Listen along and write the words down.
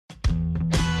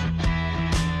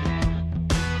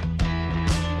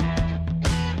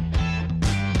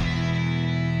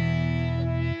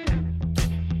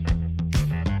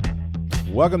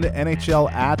Welcome to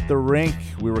NHL at the Rink.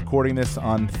 We're recording this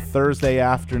on Thursday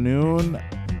afternoon.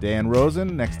 Dan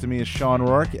Rosen, next to me is Shawn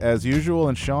Roarke, as usual.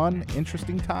 And Shawn,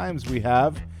 interesting times we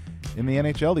have in the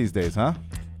NHL these days, huh?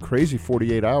 Crazy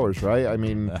 48 hours, right? I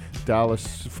mean,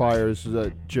 Dallas fires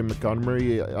Jim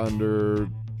Montgomery under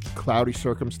cloudy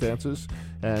circumstances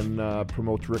and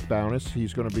promotes Rick Bowness.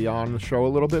 He's going to be on the show a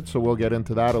little bit, so we'll get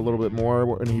into that a little bit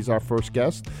more, and he's our first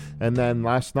guest. And then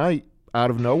last night,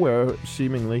 out of nowhere,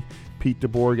 seemingly, Pete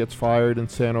DeBoer gets fired in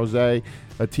San Jose,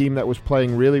 a team that was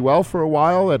playing really well for a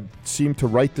while, that seemed to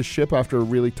right the ship after a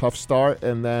really tough start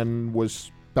and then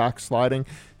was backsliding.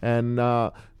 And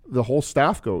the whole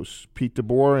staff goes. Pete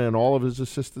DeBoer and all of his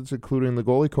assistants, including the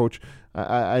goalie coach.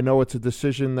 I know it's a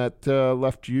decision that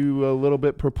left you a little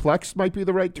bit perplexed, might be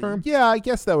the right term. Yeah, I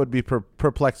guess that would be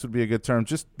perplexed would be a good term,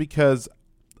 just because,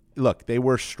 look, they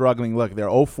were struggling. Look, they're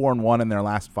 0-4-1 in their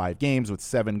last 5 games with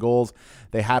 7 goals.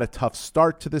 They had a tough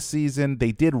start to the season.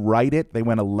 They did right it. They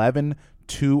went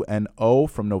 11-2-0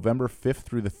 from November 5th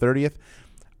through the 30th.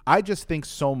 I just think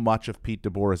so much of Pete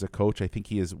DeBoer as a coach. I think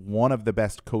he is one of the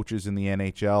best coaches in the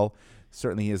NHL.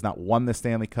 Certainly he has not won the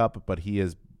Stanley Cup, but he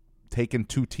has taken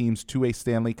 2 teams to a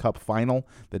Stanley Cup final,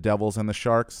 the Devils and the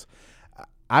Sharks.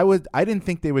 I didn't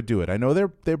think they would do it. I know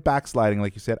they're backsliding,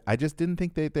 like you said. I just didn't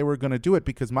think they were going to do it,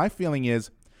 because my feeling is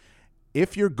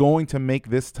if you're going to make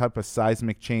this type of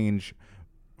seismic change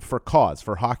for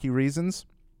hockey reasons,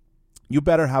 you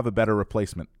better have a better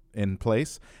replacement in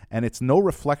place. And it's no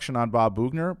reflection on Bob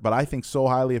Boughner, but I think so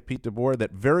highly of Pete DeBoer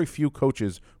that very few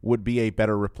coaches would be a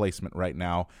better replacement right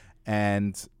now.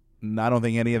 And I don't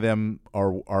think any of them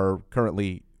are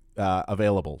currently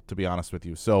available, to be honest with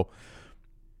you. So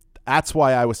that's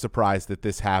why I was surprised that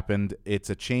this happened. It's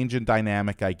a change in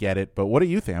dynamic. I get it. But what do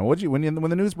you think? When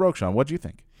the news broke, Shawn, what do you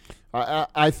think?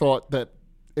 I thought that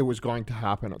it was going to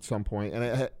happen at some point,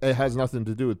 and it has nothing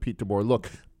to do with Pete DeBoer. Look,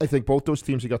 I think both those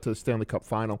teams that got to the Stanley Cup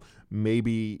final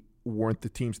maybe weren't the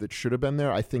teams that should have been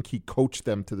there. I think he coached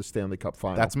them to the Stanley Cup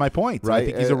final. That's my point. Right? I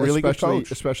think he's a really good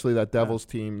coach. Especially that Devils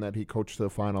team that he coached to the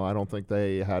final. I don't think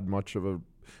they had much of a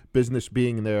business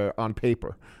being there on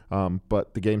paper,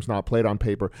 but the game's not played on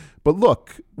paper. But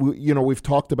look, we've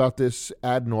talked about this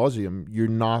ad nauseum. You're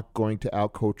not going to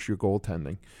outcoach your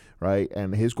goaltending, right?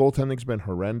 And his goaltending's been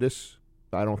horrendous.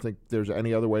 I don't think there's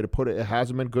any other way to put it. It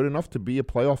hasn't been good enough to be a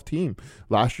playoff team.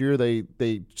 Last year,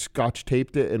 they scotch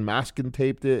taped it and masking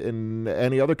taped it and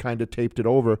any other kind of taped it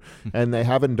over, and they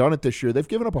haven't done it this year. They've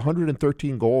given up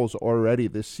 113 goals already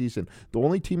this season. The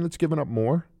only team that's given up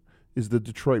more is the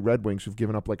Detroit Red Wings, who've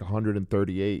given up like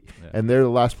 138, and they're the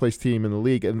last place team in the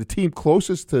league. And the team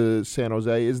closest to San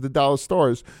Jose is the Dallas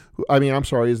Stars.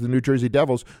 Is the New Jersey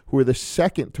Devils, who are the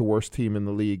second to worst team in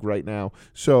the league right now.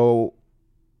 So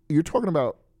you're talking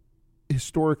about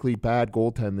historically bad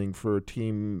goaltending for a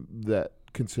team that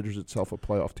considers itself a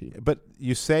playoff team. But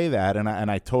you say that, and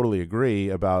I totally agree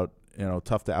about,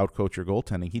 tough to outcoach your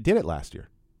goaltending. He did it last year.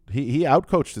 He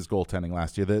outcoached his goaltending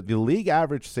last year. The league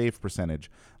average save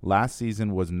percentage last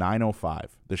season was .905.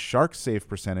 The Sharks' save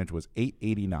percentage was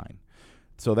 .889.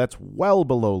 So that's well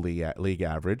below league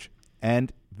average.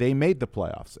 And they made the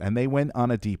playoffs, and they went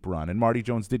on a deep run. And Marty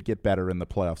Jones did get better in the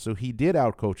playoffs. So he did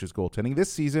outcoach his goaltending.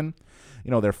 This season,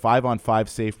 their 5-on-5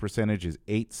 save percentage is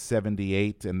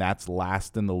 .878, and that's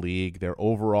last in the league. Their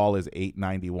overall is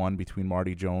 .891 between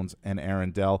Marty Jones and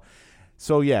Aaron Dell.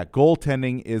 So, yeah,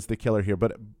 goaltending is the killer here.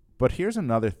 But here's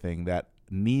another thing that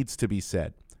needs to be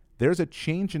said. There's a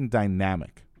change in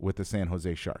dynamic with the San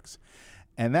Jose Sharks,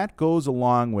 and that goes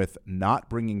along with not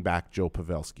bringing back Joe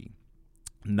Pavelski,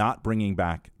 not bringing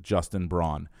back Justin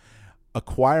Braun,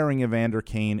 acquiring Evander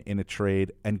Kane in a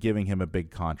trade and giving him a big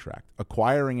contract,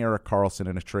 acquiring Erik Karlsson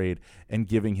in a trade and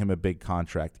giving him a big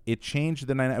contract. It changed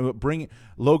the dynamic. Bring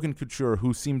Logan Couture,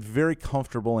 who seemed very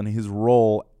comfortable in his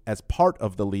role as part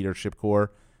of the leadership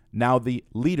core, now the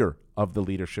leader of the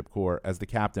leadership core as the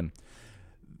captain.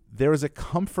 There is a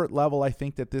comfort level, I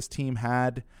think, that this team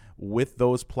had with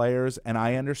those players, and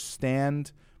I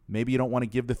understand maybe you don't want to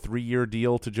give the 3-year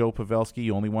deal to Joe Pavelski.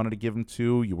 You only wanted to give him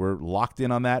 2. You were locked in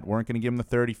on that, weren't going to give him the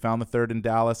 3rd. He found the 3rd in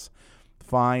Dallas.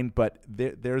 Fine, but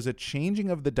there's a changing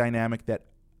of the dynamic that,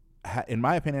 in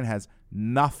my opinion, has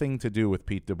nothing to do with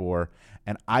Pete DeBoer,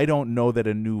 and I don't know that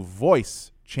a new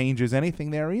voice changes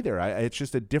anything there either. It's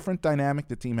just a different dynamic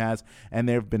the team has, and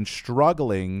they've been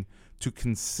struggling to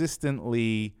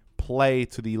consistently play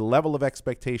to the level of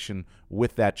expectation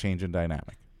with that change in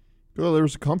dynamic. Well, there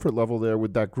was a comfort level there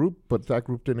with that group, but that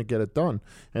group didn't get it done.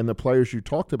 And the players you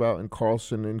talked about, and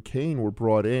Carlson and Kane, were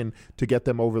brought in to get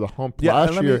them over the hump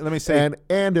last year. Let me say,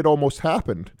 and it almost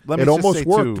happened. It almost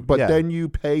worked, but then you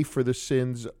pay for the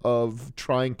sins of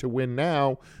trying to win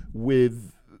now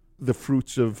with the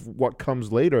fruits of what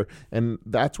comes later, and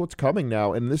that's what's coming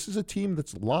now. And this is a team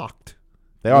that's locked.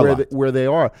 They are locked. Where they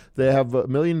are. They have $1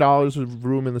 million of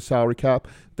room in the salary cap.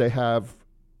 They have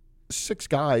 6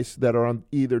 guys that are on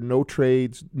either no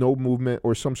trades, no movement,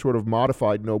 or some sort of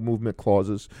modified no movement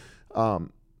clauses.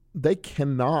 They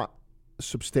cannot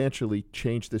substantially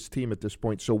change this team at this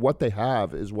point. So what they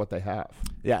have is what they have.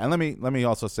 Yeah, and let me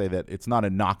also say that it's not a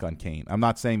knock on Kane. I'm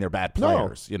not saying they're bad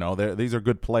players. No. You know, these are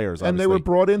good players. Obviously. And they were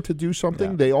brought in to do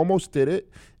something. Yeah. They almost did it,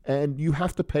 and you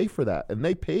have to pay for that. And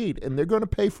they paid, and they're going to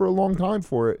pay for a long time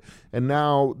for it. And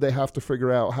now they have to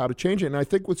figure out how to change it. And I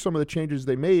think with some of the changes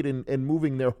they made and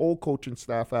moving their whole coaching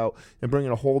staff out and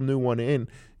bringing a whole new one in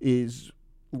is,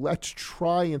 let's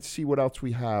try and see what else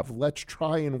we have. Let's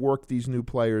try and work these new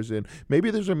players in.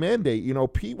 Maybe there's a mandate. You know,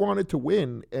 Pete wanted to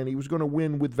win, and he was going to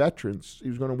win with veterans. He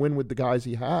was going to win with the guys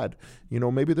he had. You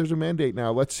know, maybe there's a mandate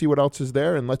now. Let's see what else is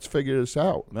there, and let's figure this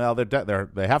out. Well,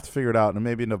 they have to figure it out, and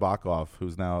maybe Nabokov,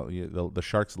 who's now the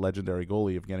Sharks' legendary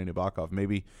goalie of Evgeny Nabokov,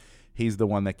 maybe he's the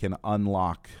one that can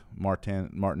unlock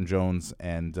Martin Jones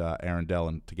and Aaron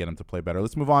Dellin to get him to play better.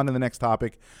 Let's move on to the next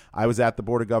topic. I was at the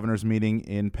Board of Governors meeting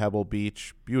in Pebble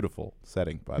Beach. Beautiful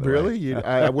setting, by the way. Really?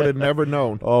 I would have never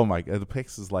known. Oh, my God. The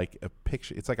pics is like a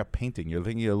picture. It's like a painting. You're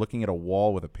thinking you're looking at a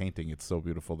wall with a painting. It's so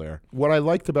beautiful there. What I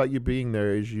liked about you being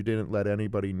there is you didn't let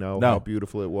anybody know how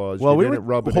beautiful it was. Well, you didn't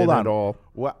rub it in at all.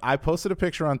 Well, I posted a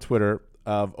picture on Twitter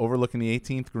of overlooking the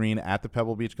 18th green at the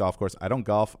Pebble Beach golf course. I don't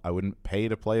golf. I wouldn't pay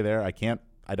to play there. I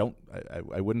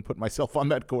wouldn't put myself on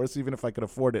that course even if I could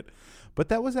afford it. But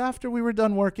that was after we were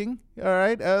done working. All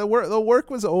right. The work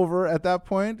was over at that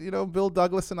point. You know, Bill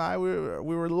Douglas and I, we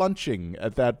were lunching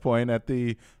at that point at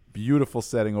the beautiful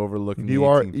setting overlooking the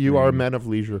 18th green. You are men of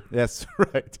leisure. Yes,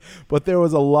 right. But there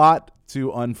was a lot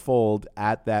to unfold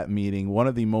at that meeting. One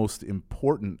of the most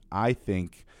important, I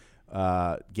think,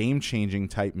 game-changing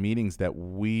type meetings that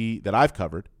I've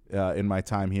covered in my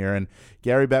time here. And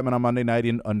Gary Bettman on Monday night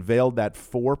unveiled that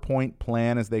 4-point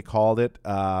plan, as they called it,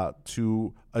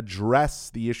 to address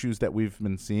the issues that we've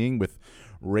been seeing with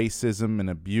racism and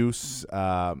abuse.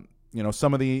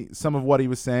 Some of what he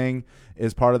was saying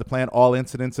is part of the plan. All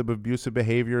incidents of abusive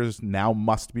behaviors now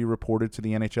must be reported to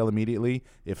the NHL immediately.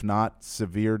 If not,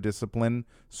 severe discipline,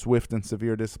 swift and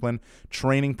severe discipline.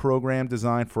 Training program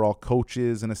designed for all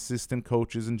coaches and assistant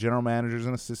coaches and general managers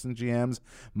and assistant GMs,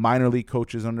 minor league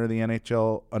coaches under the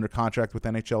NHL, under contract with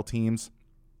NHL teams.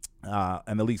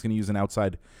 And the league's going to use an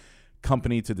outside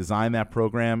company to design that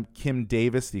program. Kim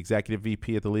Davis, the executive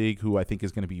VP at the league, who I think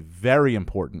is going to be very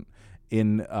important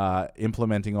in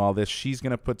implementing all this. She's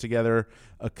going to put together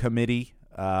a committee,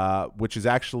 which is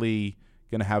actually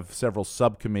going to have several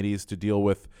subcommittees to deal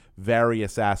with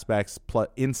various aspects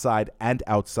inside and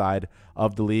outside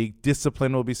of the league.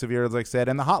 Discipline will be severe, as I said,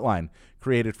 and the hotline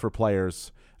created for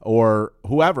players or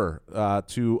whoever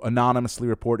to anonymously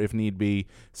report, if need be,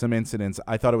 some incidents.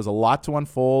 I thought it was a lot to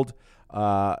unfold,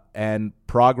 and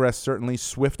progress, certainly,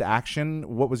 swift action.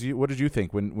 What did you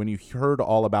think when you heard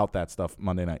all about that stuff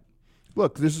Monday night?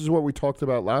 Look, this is what we talked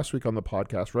about last week on the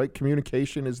podcast, right?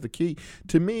 Communication is the key.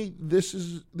 To me, this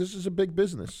is a big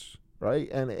business,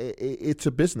 right? And it's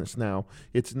a business now.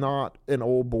 It's not an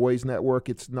old boys network.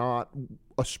 It's not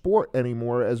a sport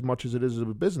anymore as much as it is a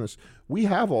business. We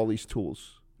have all these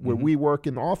tools. Where we work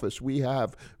in the office,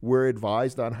 we're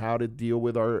advised on how to deal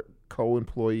with our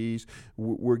co-employees.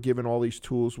 We're given all these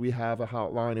tools. We have a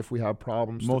hotline if we have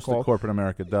problems. Most of corporate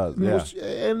America does,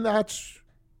 and that's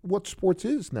what sports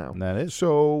is now. That is.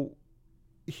 So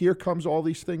here comes all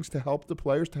these things to help the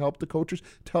players, to help the coaches,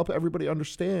 to help everybody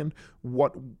understand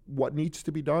what needs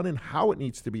to be done and how it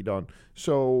needs to be done.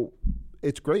 So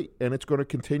it's great, and it's going to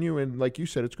continue. And like you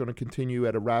said, it's going to continue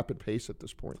at a rapid pace at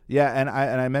this point. Yeah, and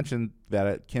I mentioned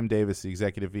that Kim Davis, the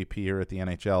executive VP here at the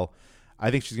NHL,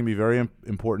 I think she's going to be very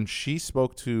important. She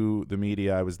spoke to the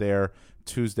media. I was there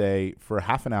Tuesday for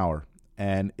half an hour,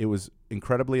 and it was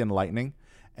incredibly enlightening.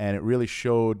 And it really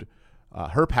showed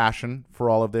her passion for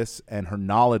all of this and her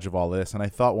knowledge of all this. And I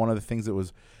thought a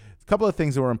couple of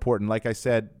things that were important. Like I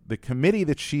said, the committee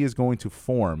that she is going to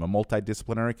form, a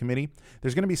multidisciplinary committee,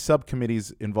 there's going to be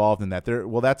subcommittees involved in that.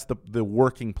 That's the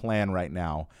working plan right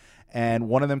now. And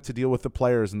one of them to deal with the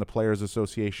players and the Players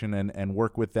Association and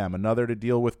work with them. Another to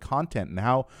deal with content and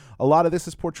how a lot of this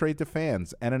is portrayed to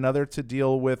fans. And another to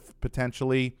deal with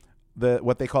potentially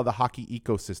what they call the hockey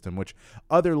ecosystem, which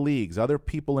other leagues, other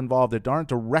people involved that aren't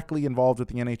directly involved with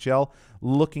the NHL,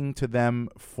 looking to them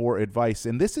for advice.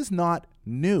 And this is not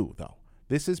new, though.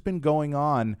 This has been going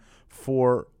on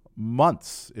for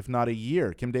months, if not a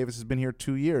year. Kim Davis has been here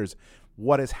 2 years.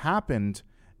 What has happened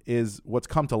is what's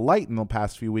come to light in the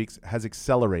past few weeks has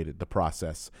accelerated the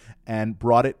process and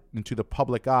brought it into the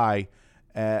public eye,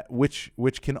 which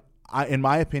can, in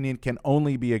my opinion, can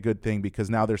only be a good thing because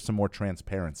now there's some more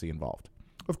transparency involved.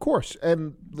 Of course.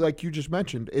 And like you just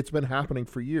mentioned, it's been happening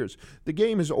for years. The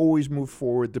game has always moved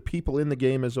forward. The people in the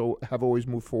game have always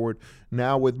moved forward.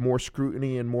 Now with more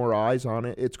scrutiny and more eyes on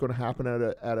it, it's going to happen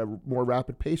at a more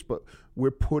rapid pace. But we're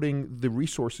putting the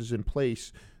resources in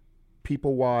place,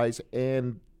 people-wise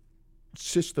and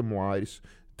system-wise,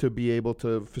 to be able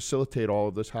to facilitate all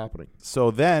of this happening. So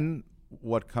then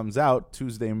what comes out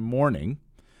Tuesday morning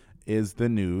is the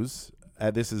news.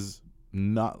 This is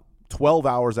not 12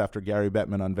 hours after Gary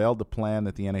Bettman unveiled the plan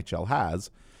that the NHL has.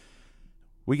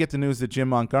 We get the news that Jim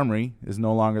Montgomery is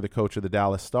no longer the coach of the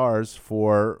Dallas Stars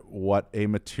for what a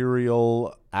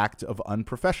material act of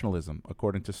unprofessionalism,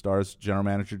 according to Stars general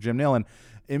manager Jim Nill. And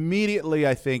immediately,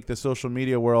 I think the social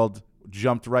media world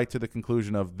jumped right to the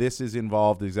conclusion of this is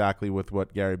involved exactly with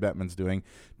what Gary Bettman's doing.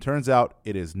 Turns out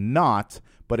it is not,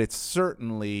 but it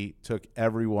certainly took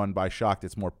everyone by shock.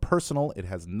 It's more personal. It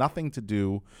has nothing to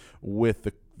do with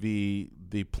the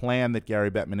plan that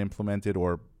Gary Bettman implemented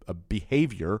or a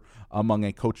behavior among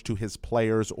a coach to his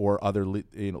players or other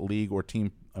league or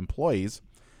team employees.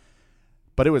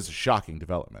 But it was a shocking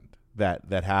development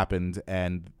that happened,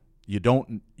 and you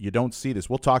don't see this.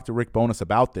 We'll talk to Rick Bowness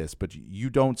about this, but you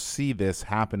don't see this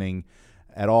happening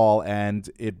at all, and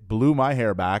it blew my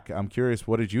hair back. I'm curious,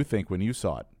 what did you think when you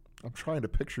saw it? I'm trying to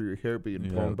picture your hair being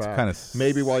blown back. Kinda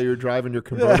maybe while you're driving your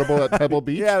convertible at Pebble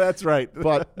Beach. Yeah, that's right.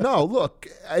 But no, look,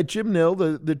 Jim Nill,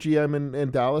 the GM in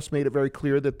Dallas, made it very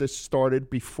clear that this started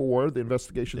before, the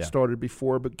investigation started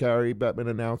before, but Gary Bettman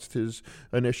announced his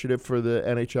initiative for the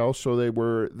NHL, so they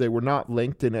were not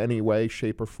linked in any way,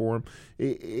 shape, or form.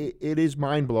 It is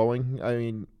mind-blowing. I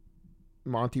mean,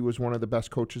 Monty was one of the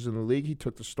best coaches in the league. He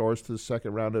took the Stars to the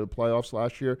second round of the playoffs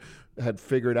last year, had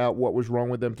figured out what was wrong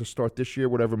with them to start this year,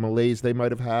 whatever malaise they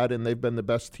might have had, and they've been the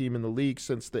best team in the league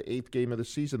since the 8th game of the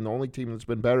season. The only team that's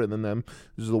been better than them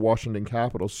is the Washington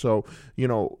Capitals. So,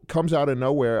 comes out of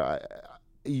nowhere.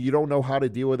 You don't know how to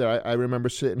deal with it. I remember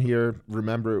sitting here,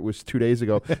 it was 2 days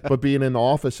ago, but being in the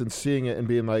office and seeing it and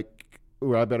being like,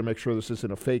 ooh, I better make sure this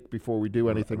isn't a fake before we do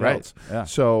anything else. Yeah.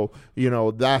 So,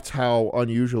 that's how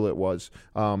unusual it was.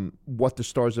 What the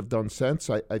Stars have done since,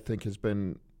 I think, has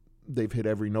been they've hit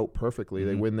every note perfectly. Mm-hmm.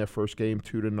 They win their first game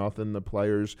 2-0. The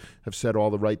players have said all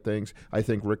the right things. I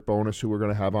think Rick Bowness, who we're going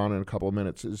to have on in a couple of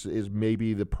minutes, is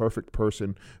maybe the perfect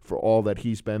person for all that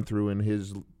he's been through in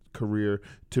his career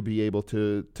to be able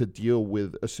to deal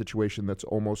with a situation that's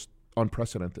almost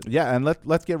unprecedented. Yeah, and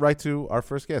let's get right to our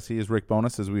first guest. He is Rick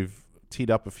Bowness, as we've teed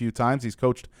up a few times. He's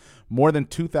coached more than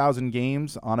 2,000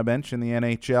 games on a bench in the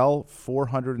NHL,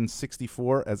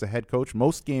 464 as a head coach,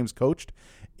 most games coached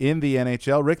in the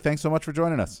NHL. Rick, thanks so much for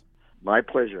joining us. My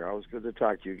pleasure. Always good to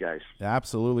talk to you guys.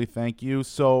 Absolutely. Thank you.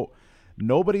 So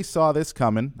nobody saw this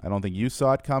coming. I don't think you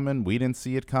saw it coming. We didn't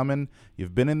see it coming.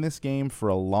 You've been in this game for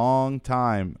a long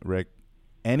time, Rick.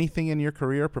 Anything in your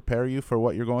career prepare you for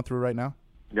what you're going through right now?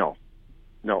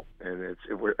 No, and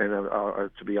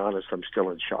to be honest, I'm still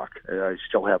in shock. I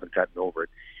still haven't gotten over it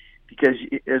because,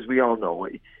 as we all know,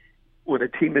 when a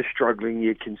team is struggling,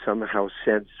 you can somehow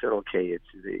sense that okay,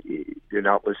 they're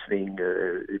not listening.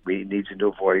 It needs a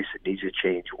new voice. It needs a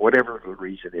change. Whatever the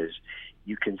reason is,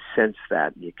 you can sense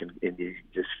that, and you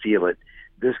just feel it.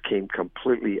 This came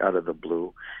completely out of the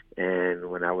blue, and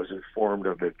when I was informed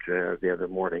of it the other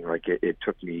morning, it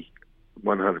took me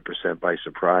 100% by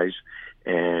surprise.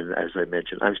 And as I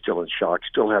mentioned, I'm still in shock,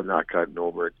 still have not gotten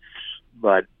over it.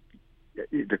 But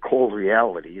the cold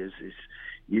reality is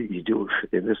you do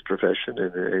in this profession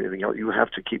and everything else, you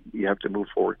have to move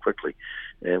forward quickly.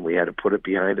 And we had to put it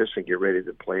behind us and get ready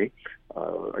to play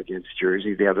against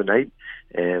Jersey the other night.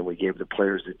 And we gave the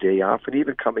players the day off. And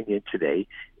even coming in today,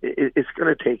 it's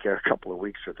going to take a couple of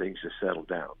weeks for things to settle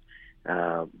down.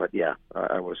 But yeah,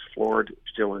 I was floored,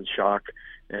 still in shock,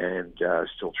 and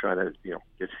still trying to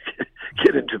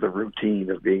get into the routine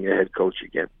of being a head coach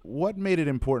again. What made it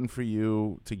important for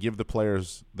you to give the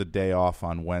players the day off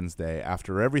on Wednesday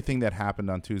after everything that happened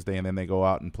on Tuesday, and then they go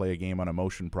out and play a game on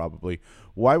emotion probably?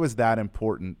 Why was that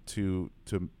important to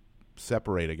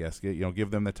separate, I guess,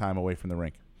 give them the time away from the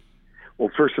rink?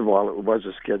 Well, first of all, it was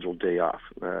a scheduled day off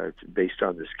based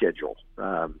on the schedule.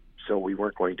 So we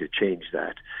weren't going to change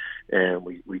that. and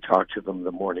we talked to them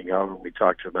the morning of, and we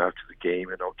talked to them after the game,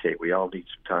 and okay, we all need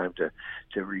some time to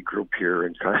regroup here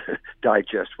and kind of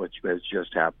digest what has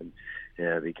just happened.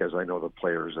 Because I know the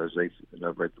players, and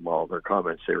I've read them all, their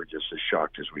comments, they were just as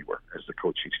shocked as we were, as the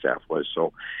coaching staff was.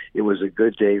 So it was a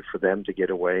good day for them to get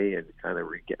away and kind of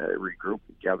regroup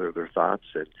and gather their thoughts.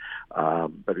 And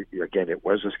but again, it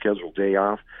was a scheduled day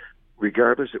off.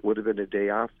 Regardless, it would have been a day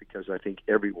off because I think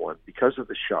everyone, because of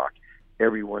the shock,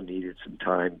 everyone needed some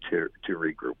time to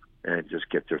regroup and just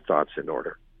get their thoughts in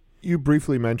order. You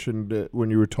briefly mentioned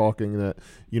when you were talking that,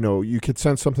 you could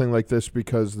sense something like this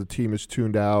because the team is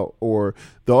tuned out, or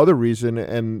the other reason,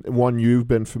 and one you've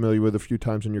been familiar with a few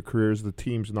times in your career, is the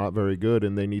team's not very good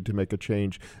and they need to make a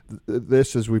change.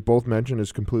 This, as we both mentioned,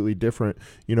 is completely different.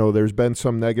 There's been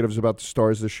some negatives about the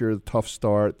Stars this year, the tough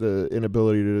start, the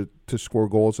inability to score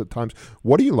goals at times.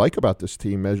 What do you like about this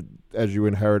team as you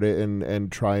inherit it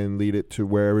and try and lead it to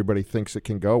where everybody thinks it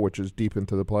can go, which is deep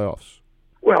into the playoffs?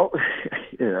 Well,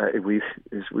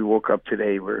 as we woke up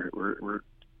today, we're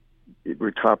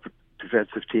top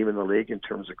defensive team in the league in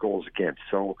terms of goals against.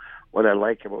 So what I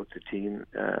like about the team,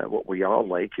 what we all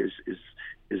like is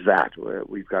that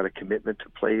we've got a commitment to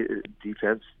play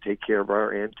defense, take care of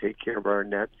our end, take care of our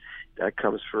net. That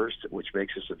comes first, which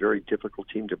makes us a very difficult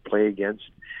team to play against.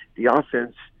 The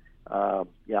offense,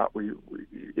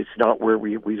 it's not where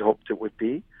we hoped it would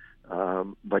be,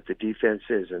 but the defense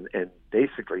is, and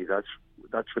basically that's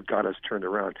what got us turned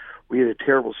around. We had a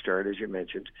terrible start, as you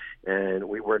mentioned, and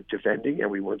we weren't defending and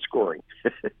we weren't scoring.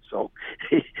 So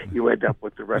you end up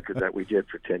with the record that we did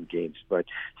for 10 games. But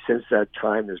since that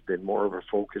time, there's been more of a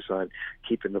focus on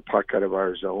keeping the puck out of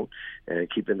our zone and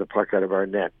keeping the puck out of our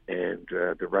net, and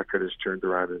the record has turned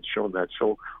around and shown that.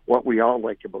 So what we all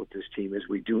like about this team is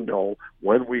we do know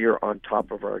when we are on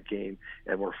top of our game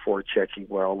and we're forechecking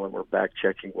well and we're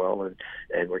back-checking well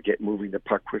and we're moving the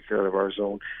puck quickly out of our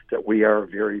zone, that we are a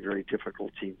very, very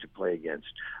difficult team to play against.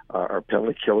 Our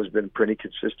penalty kill has been pretty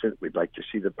consistent. We'd like to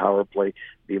see the power play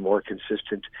be more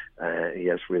consistent.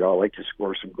 Yes, we'd all like to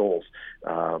score some goals.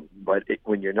 But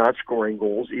when you're not scoring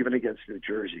goals, even against New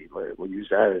Jersey, we'll use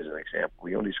that as an example.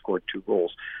 We only scored 2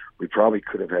 goals. We probably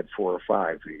could have had 4 or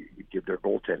 5. We give their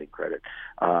goaltending credit.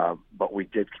 But we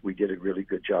did a really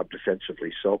good job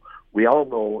defensively. So we all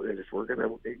know that if we're going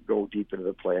to go deep into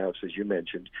the playoffs, as you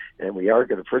mentioned, and we are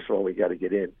going to, first of all, we got to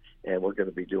get in, and we're going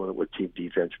to be doing it with team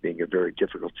defense being a very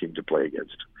difficult team to play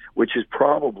against, which is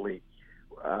probably,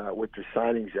 with the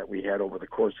signings that we had over the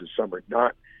course of the summer,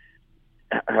 not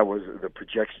how was the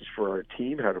projections for our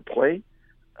team, how to play.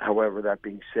 However, that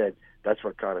being said, that's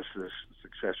what got us the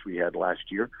success we had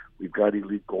last year. We've got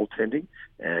elite goaltending,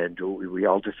 and we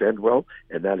all defend well,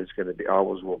 and that is going to be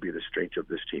always will be the strength of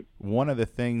this team. One of the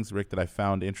things, Rick, that I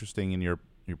found interesting in your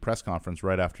press conference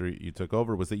right after you took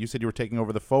over was that you said you were taking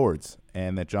over the forwards,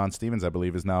 and that John Stevens, I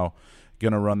believe, is now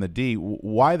going to run the D.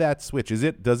 Why that switch?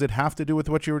 Does it have to do with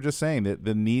what you were just saying, that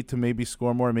the need to maybe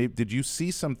score more? Maybe did you see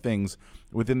some things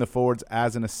within the forwards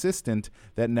as an assistant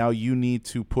that now you need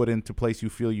to put into place? You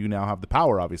feel you now have the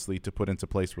power, obviously, to put into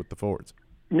place with the forwards.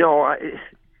 No,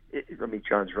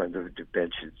 John's run the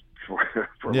benches for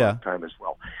a long time as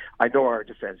well. I know our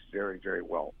defense very, very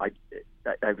well.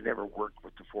 I've never worked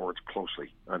with the forwards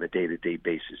closely on a day-to-day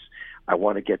basis. I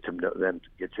want to get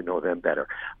to know them better.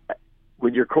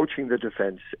 When you're coaching the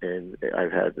defense, and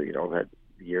I've had a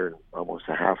year and almost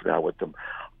a half now with them,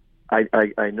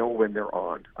 I know when they're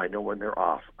on. I know when they're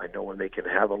off. I know when they can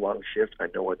have a long shift. I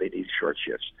know when they need short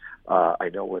shifts. I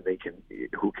know when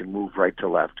who can move right to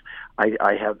left.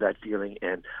 I have that feeling,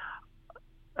 and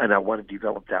I want to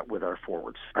develop that with our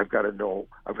forwards. I've got to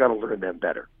learn them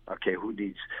better. Okay, who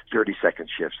needs 30-second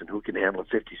shifts, and who can handle a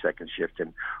 50-second shift,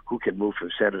 and who can move from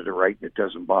center to right and it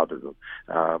doesn't bother them.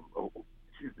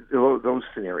 Those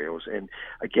scenarios. And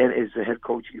again, as the head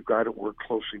coach, you've got to work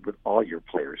closely with all your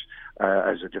players.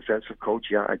 As a defensive coach,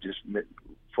 I just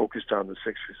focused on the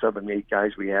 6, 7, 8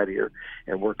 guys we had here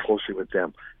and work closely with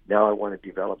them. Now I want to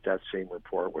develop that same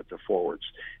rapport with the forwards.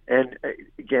 And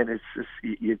again, it's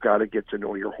just, you've got to get to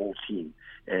know your whole team.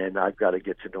 And I've got to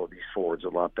get to know these forwards a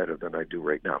lot better than I do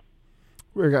right now.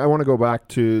 Rick, I want to go back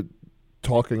to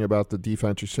talking about the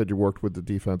defense. You said you worked with the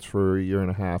defense for a year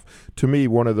and a half. To me,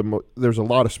 there's a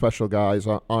lot of special guys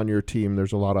on your team.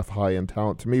 There's a lot of high-end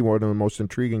talent. To me, one of the most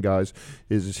intriguing guys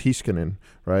is Heiskanen,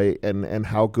 right? And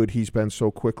how good he's been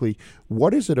so quickly.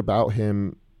 What is it about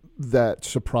him that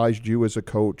surprised you as a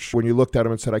coach when you looked at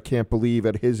him and said, I can't believe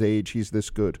at his age he's this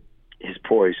good? His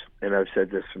poise, and I've said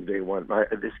this from day one.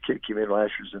 This kid came in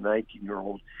last year as a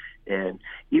 19-year-old, and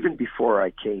even before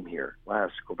I came here,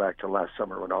 go back to last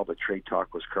summer when all the trade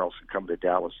talk was Karlsson coming to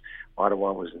Dallas.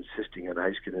 Ottawa was insisting on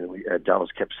Heiskanen, and Dallas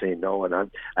kept saying no, and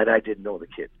I didn't know the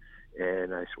kid.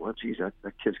 And I said, well, geez, that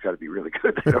kid's got to be really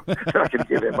good. I'm not going to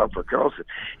give him up for Karlsson.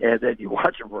 And then you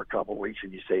watch him for a couple of weeks,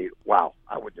 and you say, wow,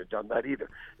 I wouldn't have done that either.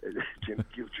 Jim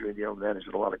gives you and the young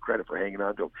management a lot of credit for hanging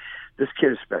on to him. This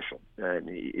kid is special, and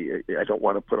I don't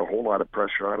want to put a whole lot of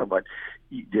pressure on him, but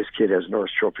this kid has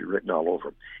Norris Trophy written all over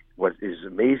him. What is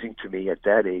amazing to me at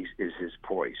that age is his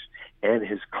poise and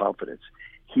his confidence.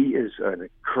 He is an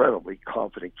incredibly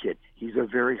confident kid. He's a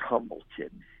very humble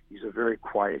kid. He's a very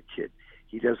quiet kid.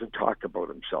 He doesn't talk about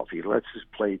himself. He lets his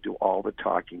play do all the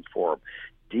talking for him.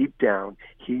 Deep down,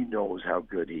 he knows how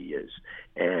good he is,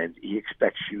 and he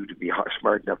expects you to be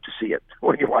smart enough to see it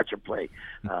when you watch him play.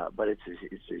 But it's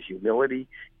his humility,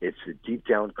 it's a deep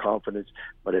down confidence,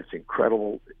 but it's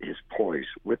incredible, his poise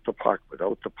with the puck,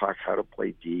 without the puck, how to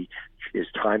play D, his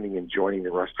timing and joining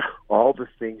the rush, all the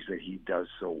things that he does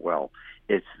so well.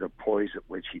 It's the poise at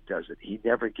which he does it. He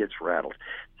never gets rattled.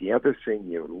 The other thing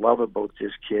you love about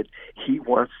this kid, he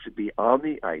wants to be on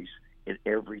the ice in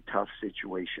every tough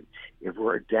situation. If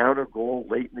we're down a goal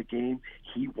late in the game,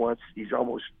 he's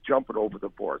almost jumping over the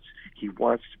boards. He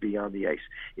wants to be on the ice.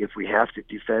 If we have to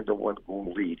defend a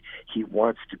 1-goal lead, he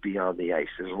wants to be on the ice.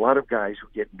 There's a lot of guys who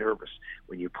get nervous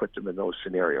when you put them in those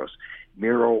scenarios.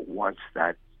 Miro wants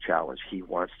that challenge. He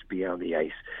wants to be on the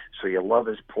ice. So you love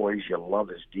his poise, you love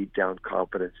his deep down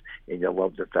confidence, and you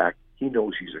love the fact he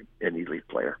knows he's an elite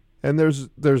player. And there's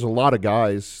a lot of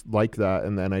guys like that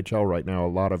in the NHL right now, a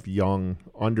lot of young,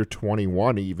 under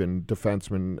 21 even,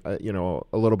 defensemen,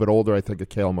 a little bit older, I think of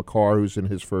Cale Makar, who's in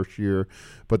his first year.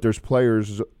 But there's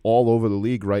players all over the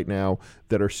league right now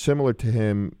that are similar to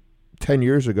him. 10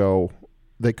 years ago,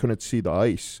 they couldn't see the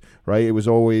ice, right? It was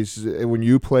always, when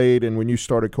you played and when you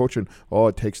started coaching,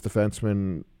 it takes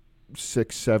defensemen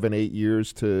 6, 7, 8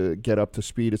 years to get up to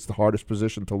speed. It's the hardest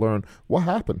position to learn. What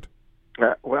happened?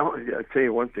 Well, I'll tell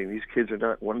you one thing. These kids are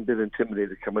not one bit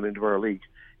intimidated coming into our league.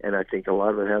 And I think a lot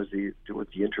of it has to do with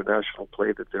the international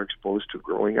play that they're exposed to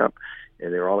growing up.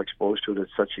 And they're all exposed to it at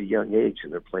such a young age.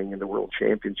 And they're playing in the World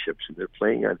Championships. And they're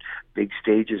playing on big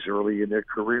stages early in their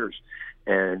careers.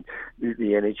 And the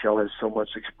NHL has so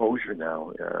much exposure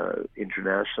now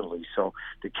internationally. So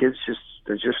the kids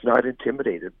they're just not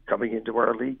intimidated coming into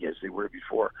our league as they were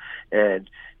before. And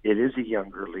it is a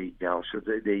younger league now. So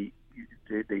they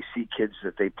see kids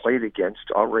that they played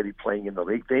against already playing in the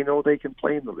league. They know they can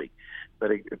play in the league.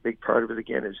 But a big part of it,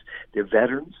 again, is the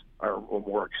veterans are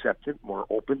more acceptant, more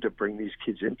open to bring these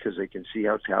kids in because they can see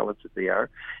how talented they are,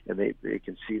 and they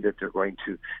can see that they're going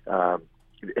to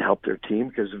help their team,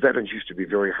 because the veterans used to be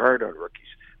very hard on rookies.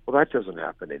 Well, that doesn't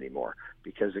happen anymore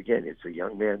because, again, it's a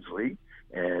young man's league,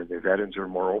 and the veterans are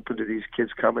more open to these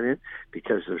kids coming in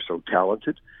because they're so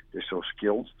talented, they're so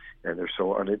skilled, and they're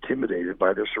so unintimidated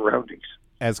by their surroundings.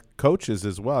 As coaches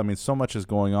as well, I mean, so much is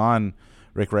going on,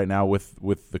 Rick, right now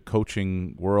with the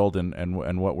coaching world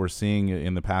and what we're seeing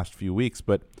in the past few weeks.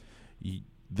 But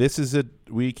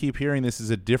we keep hearing this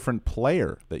is a different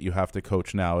player that you have to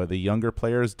coach now. The younger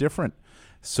player is different.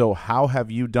 So how have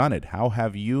you done it? How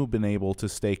have you been able to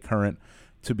stay current,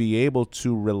 to be able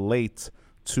to relate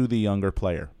to the younger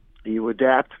player? You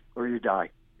adapt or you die.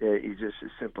 It's just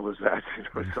as simple as that.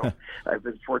 So I've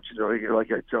been fortunate,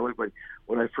 like I tell everybody,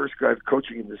 when I first got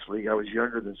coaching in this league, I was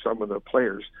younger than some of the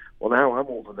players. Well, now I'm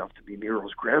old enough to be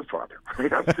Miro's grandfather.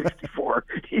 Right? I'm 64,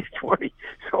 he's 20.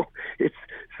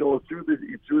 So through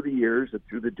the years and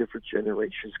through the different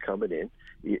generations coming in,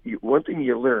 one thing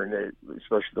you learn,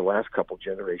 especially the last couple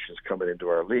generations coming into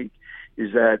our league,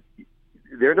 is that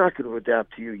they're not going to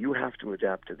adapt to you. You have to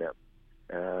adapt to them.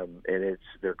 And it's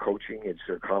their coaching, it's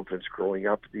their confidence growing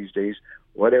up these days,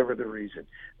 whatever the reason.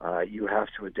 You have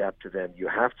to adapt to them. You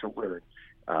have to learn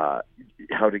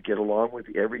how to get along with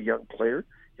every young player.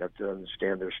 You have to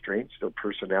understand their strengths, their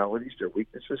personalities, their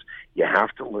weaknesses. You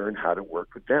have to learn how to work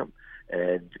with them.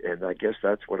 And I guess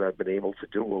that's what I've been able to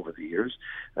do over the years.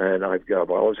 And I've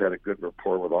always had a good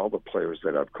rapport with all the players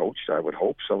that I've coached. I would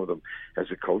hope some of them, as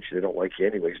a coach, they don't like you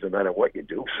anyways, no matter what you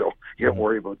do. So you don't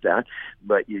worry about that.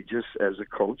 But you just, as a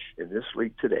coach in this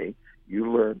league today,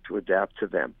 you learn to adapt to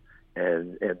them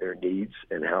and their needs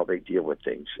and how they deal with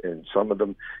things. And some of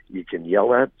them you can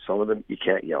yell at, some of them you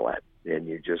can't yell at. And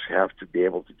you just have to be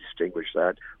able to distinguish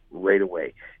that right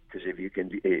away. Because if you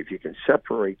can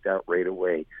separate that right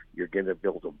away, you're going to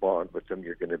build a bond with them.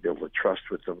 You're going to build a trust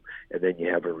with them, and then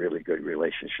you have a really good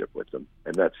relationship with them.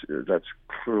 And that's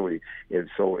clearly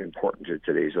so important to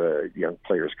today's young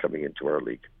players coming into our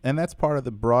league. And that's part of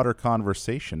the broader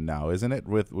conversation now, isn't it?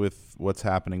 With what's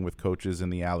happening with coaches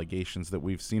and the allegations that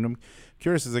we've seen. I'm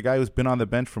curious, as a guy who's been on the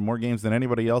bench for more games than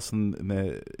anybody else in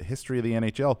the history of the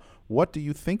NHL, what do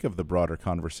you think of the broader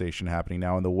conversation happening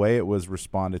now and the way it was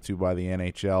responded to by the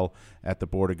NHL at the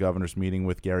Board of Governors meeting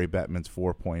with Gary Bettman's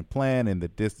 4-point plan and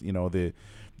the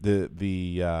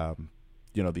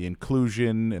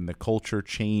inclusion and the culture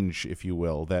change, if you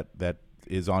will, that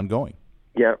is ongoing?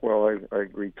 Yeah, well, I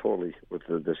agree totally with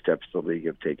the steps the league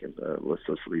have taken. Let's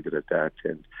just leave it at that.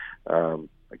 And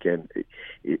again,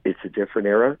 it's a different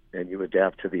era, and you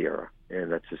adapt to the era,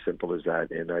 and that's as simple as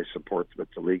that. And I support what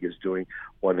the league is doing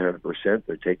 100%.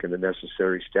 They're taking the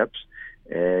necessary steps,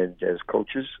 and as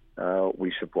coaches,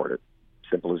 we support it.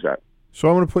 Simple as that. So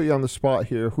I'm going to put you on the spot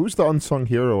here. Who's the unsung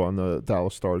hero on the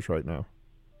Dallas Stars right now?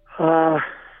 Well,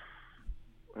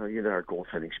 our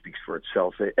goaltending speaks for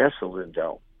itself. Esa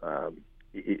Lindell.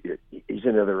 He's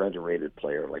another underrated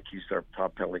player. Like, he's our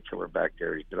top penalty killer back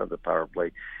there. He's been on the power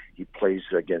play. He plays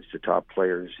against the top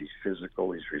players. He's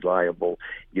physical. He's reliable.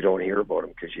 You don't hear about him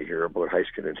because you hear about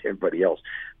Heiskanen and everybody else.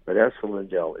 But Esa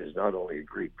Lindell is not only a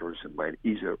great person,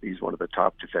 he's one of the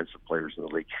top defensive players in the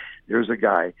league. There's a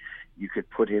guy, you could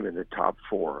put him in the top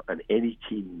 4 on any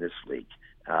team in this league.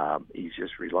 He's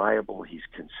just reliable. He's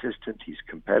consistent. He's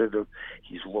competitive.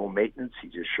 He's low maintenance. He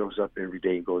just shows up every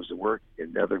day and goes to work.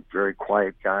 Another very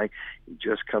quiet guy. He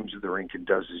just comes to the rink and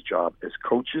does his job. As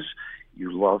coaches,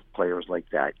 you love players like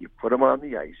that. You put him on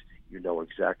the ice, you know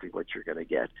exactly what you're going to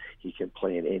get. He can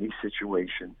play in any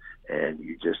situation, and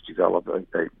you just develop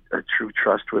a true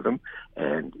trust with him.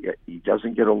 And he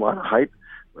doesn't get a lot of hype,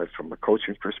 but from a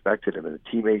coaching perspective and a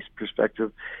teammate's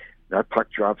perspective, that puck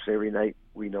drops every night.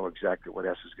 We know exactly what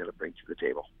S is going to bring to the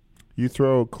table. You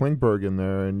throw Klingberg in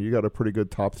there, and you got a pretty good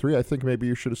top 3. I think maybe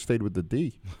you should have stayed with the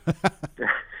D.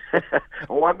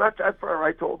 Oh, I'm not that far.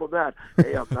 I told him that.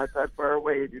 Hey, I'm not that far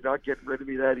away, and you're not getting rid of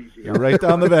me that easy. You're right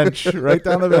down the bench. Right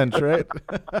down the bench, right?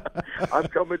 I'm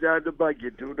coming down to bug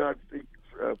you. Do not think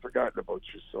forgotten about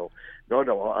you. So,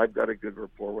 no, I've got a good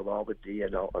rapport with all the D,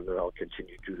 and I'll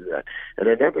continue to do that. And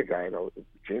another guy,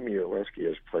 Jamie Oleski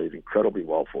has played incredibly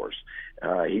well for us.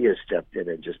 He has stepped in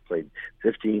and just played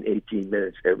 15, 18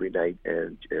 minutes every night,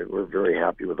 and we're very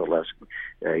happy with Oleski.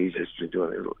 He's just been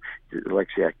doing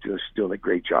a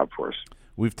great job for us.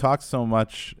 We've talked so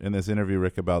much in this interview,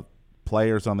 Rick, about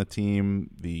players on the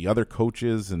team, the other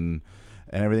coaches, and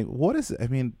everything. What is it? I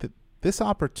mean, this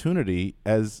opportunity,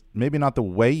 as maybe not the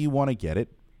way you want to get it,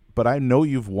 but I know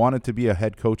you've wanted to be a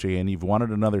head coach and you've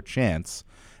wanted another chance.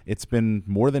 It's been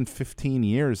more than 15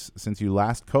 years since you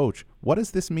last coached. What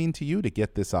does this mean to you to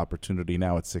get this opportunity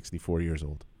now at 64 years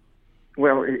old?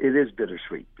 Well, it is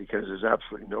bittersweet because there's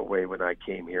absolutely no way when I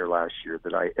came here last year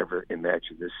that I ever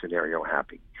imagined this scenario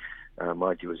happening.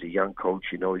 Monty was a young coach.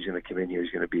 He's going to come in here.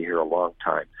 He's going to be here a long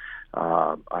time.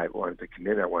 I wanted to come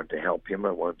in. I wanted to help him.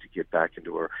 I wanted to get back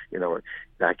into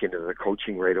the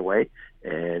coaching right away.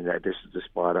 And this is the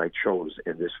spot I chose.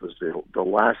 And this was the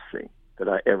last thing that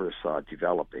I ever saw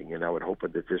developing. And I would hope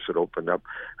that this would open up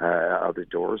other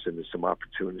doors and some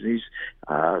opportunities.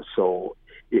 So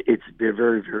it's been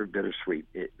very, very bittersweet.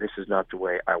 This is not the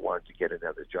way I wanted to get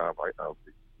another job.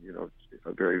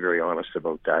 I'm very, very honest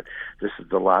about that. This is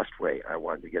the last way I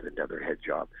wanted to get another head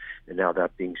job. And now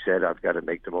that being said, I've got to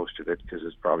make the most of it because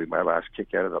it's probably my last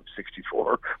kick at it. I'm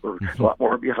 64. We're a lot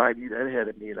more behind me than ahead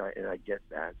of me, and I get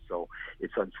that. So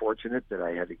it's unfortunate that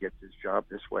I had to get this job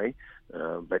this way.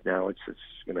 But now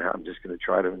I'm just going to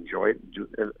try to enjoy it and do.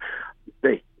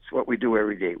 It's what we do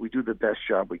every day. We do the best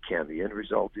job we can. The end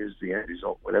result is the end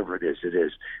result. Whatever it is, it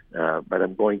is. But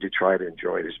I'm going to try to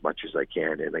enjoy it as much as I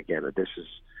can. And again, this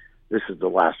is the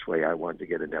last way I wanted to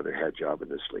get another head job in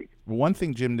this league. One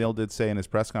thing Jim Nill did say in his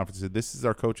press conference is this is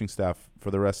our coaching staff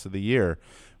for the rest of the year.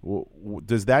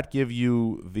 Does that give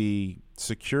you the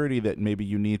security that maybe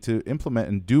you need to implement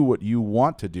and do what you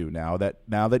want to do now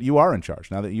that you are in charge,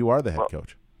 now that you are the head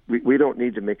coach? We don't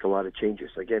need to make a lot of changes.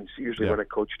 Again, it's usually when a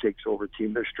coach takes over a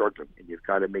team, they're struggling, and you've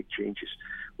got to make changes.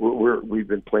 We've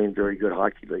been playing very good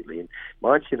hockey lately, and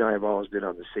Monty and I have always been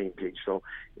on the same page. So,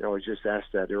 I was just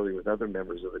asked that earlier with other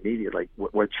members of the media, like,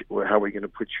 how are we going to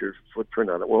put your footprint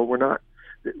on it? Well, we're not.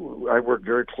 I worked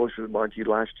very closely with Monty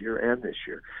last year and this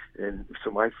year, and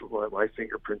so my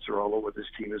fingerprints are all over this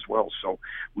team as well. So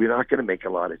we're not going to make a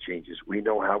lot of changes. We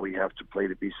know how we have to play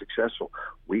to be successful.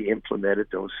 We implemented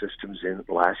those systems in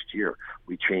last year.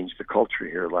 We changed the culture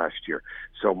here last year.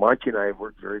 So Monty and I have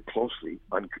worked very closely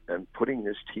on putting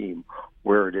this team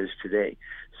where it is today.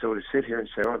 So to sit here and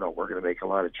say, oh no, we're going to make a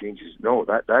lot of changes, no,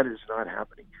 that is not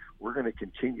happening. We're going to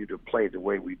continue to play the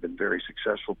way we've been very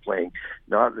successful playing,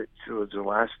 not to the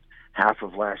last half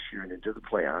of last year and into the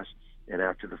playoffs, and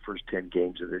after the first 10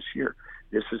 games of this year.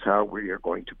 This is how we are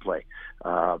going to play.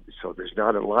 So there's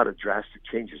not a lot of drastic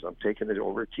changes. I'm taking it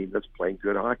over a team that's playing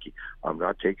good hockey. I'm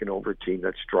not taking over a team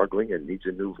that's struggling and needs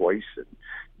a new voice and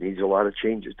needs a lot of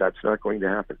changes. That's not going to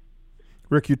happen.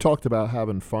 Rick, you talked about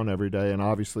having fun every day, and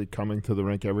obviously coming to the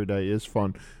rink every day is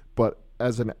fun. But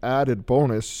as an added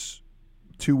bonus,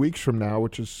 2 weeks from now,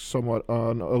 which is somewhat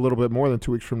a little bit more than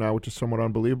 2 weeks from now, which is somewhat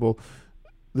unbelievable,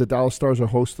 the Dallas Stars are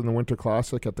hosting the Winter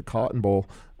Classic at the Cotton Bowl.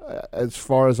 As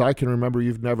far as I can remember,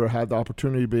 you've never had the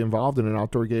opportunity to be involved in an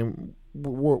outdoor game.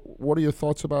 What are your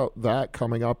thoughts about that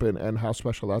coming up and how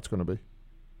special that's going to be?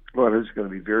 Well, it is going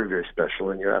to be very, very special,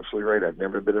 and you're absolutely right. I've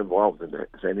never been involved in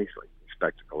anything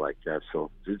spectacle like that,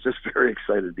 so just very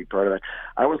excited to be part of that.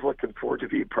 I was looking forward to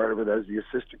being part of it as the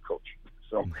assistant coach.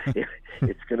 So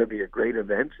it's going to be a great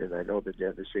event, and I know that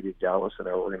the city of Dallas and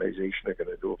our organization are going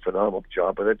to do a phenomenal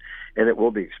job with it, and it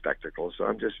will be a spectacle. So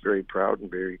I'm just very proud and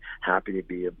very happy to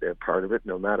be a part of it,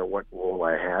 no matter what role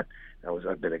I had.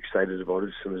 I've been excited about it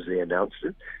as soon as they announced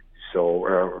it. So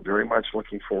we're very much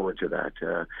looking forward to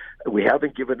that. We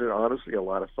haven't given it, honestly, a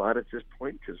lot of thought at this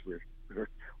point because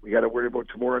we got to worry about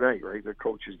tomorrow night, right? The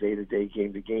coach is day to day,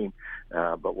 game to game.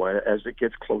 But as it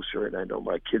gets closer, and I know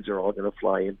my kids are all going to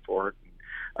fly in for it,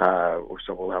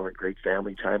 so we'll have a great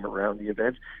family time around the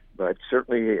event. But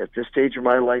certainly at this stage of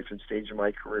my life and stage of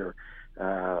my career,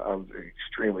 I'm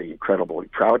extremely incredibly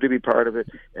proud to be part of it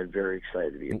and very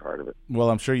excited to be a part of it. Well,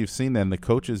 I'm sure you've seen then the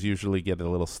coaches usually get a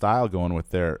little style going with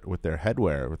their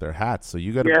headwear, with their hats. So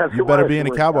you better be in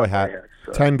a cowboy hat.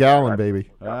 10-gallon,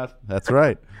 baby. That's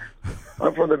right.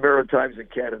 I'm from the Maritimes in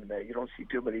Canada, man. You don't see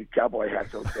too many cowboy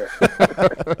hats out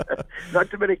there.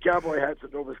 Not too many cowboy hats in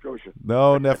Nova Scotia.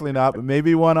 No, definitely not. But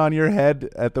maybe one on your head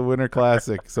at the Winter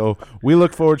Classic. So we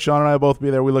look forward. Sean and I will both be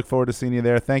there. We look forward to seeing you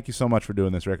there. Thank you so much for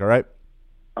doing this, Rick. All right?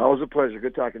 Always a pleasure.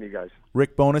 Good talking to you guys.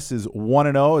 Rick Bowness is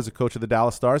 1-0 as a coach of the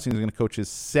Dallas Stars. He's going to coach his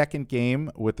second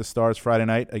game with the Stars Friday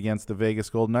night against the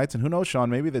Vegas Golden Knights. And who knows, Sean,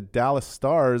 maybe the Dallas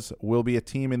Stars will be a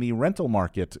team in the rental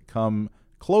market come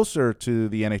closer to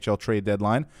the NHL trade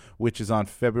deadline, which is on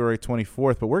February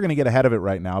 24th. But we're going to get ahead of it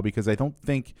right now because I don't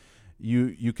think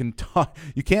you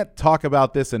can't talk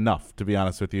about this enough, to be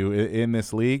honest with you, in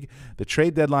this league. The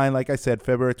trade deadline, like I said,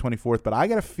 February 24th, but I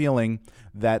got a feeling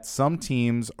that some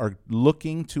teams are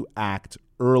looking to act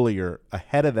earlier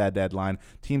ahead of that deadline,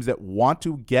 teams that want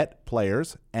to get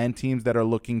players and teams that are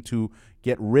looking to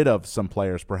get rid of some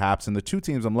players perhaps. And the two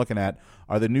teams I'm looking at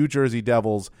are the New Jersey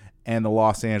Devils and the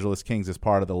Los Angeles Kings as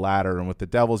part of the latter. And with the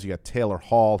Devils, you got Taylor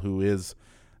Hall, who is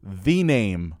the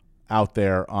name out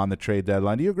there on the trade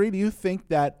deadline. Do you agree? Do you think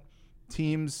that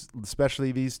teams,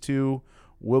 especially these two,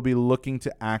 will be looking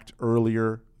to act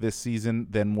earlier this season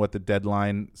than what the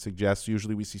deadline suggests?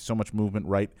 Usually we see so much movement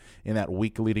right in that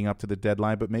week leading up to the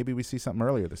deadline, but maybe we see something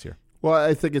earlier this year. Well,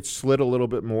 I think it's slid a little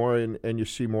bit more, and you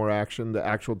see more action. The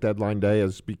actual deadline day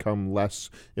has become less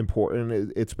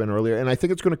important. It's been earlier, and I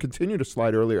think it's going to continue to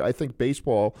slide earlier. I think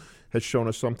baseball has shown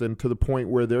us something to the point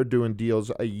where they're doing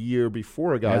deals a year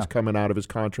before a guy's coming out of his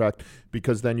contract,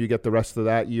 because then you get the rest of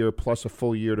that year plus a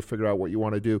full year to figure out what you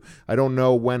want to do. I don't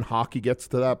know when hockey gets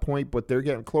to that point, but they're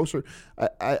getting closer.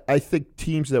 I think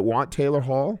teams that want Taylor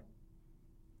Hall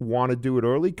want to do it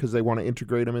early because they want to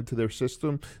integrate him into their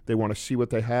system. They want to see what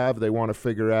they have. They want to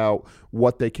figure out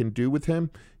what they can do with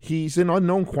him. He's an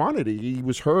unknown quantity. He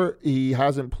was hurt. He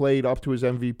hasn't played up to his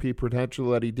MVP potential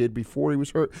that he did before he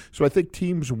was hurt. So I think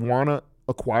teams want to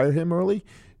acquire him early,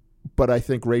 but I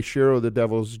think Ray Shero, the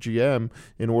Devils GM,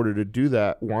 in order to do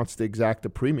that, wants to exact a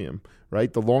premium,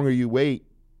 right? The longer you wait,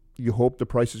 you hope the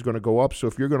price is going to go up. So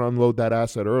if you're going to unload that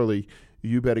asset early,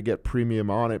 you better get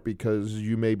premium on it because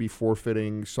you may be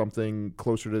forfeiting something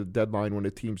closer to the deadline when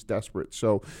the team's desperate.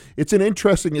 So it's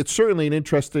certainly an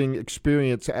interesting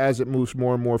experience as it moves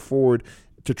more and more forward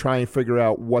to try and figure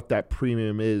out what that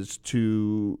premium is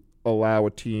to allow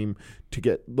a team to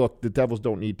get. Look, the Devils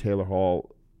don't need Taylor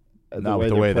Hall. The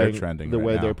way they're trending, the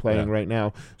way they're playing right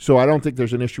now. So I don't think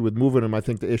there's an issue with moving him. I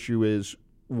think the issue is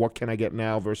what can I get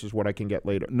now versus what I can get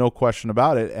later. No question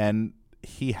about it, and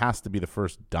he has to be the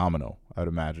first domino, I would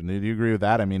imagine. Do you agree with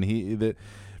that? I mean,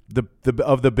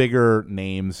 of the bigger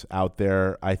names out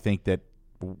there, I think that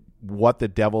what the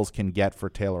Devils can get for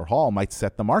Taylor Hall might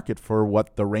set the market for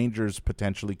what the Rangers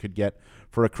potentially could get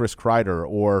for a Chris Kreider,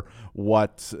 or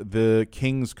what the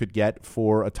Kings could get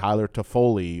for a Tyler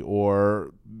Toffoli,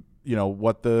 or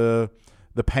what the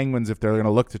Penguins, if they're going to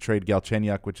look to trade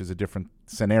Galchenyuk, which is a different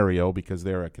scenario because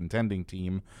they're a contending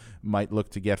team, might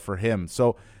look to get for him.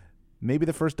 So maybe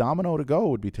the first domino to go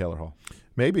would be Taylor Hall.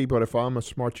 Maybe, but if I'm a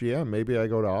smart GM, maybe I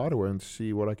go to Ottawa and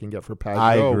see what I can get for Pajot.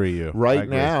 I agree. Right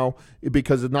now,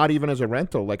 because it's not even as a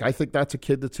rental. Like, I think that's a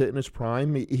kid that's hitting his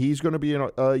prime. He's going to be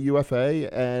a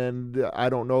UFA, and I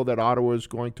don't know that Ottawa is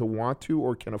going to want to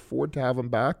or can afford to have him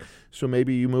back. So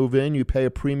maybe you move in, you pay a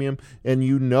premium, and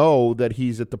you know that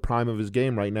he's at the prime of his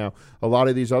game right now. A lot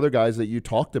of these other guys that you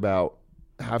talked about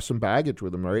have some baggage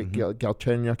with him, right? Mm-hmm.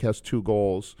 Galchenyuk has 2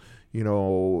 goals.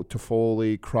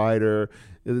 Toffoli, Kreider.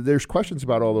 There's questions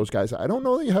about all those guys. I don't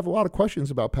know that you have a lot of questions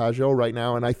about Pajot right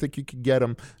now, and I think you could get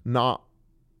him not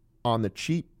on the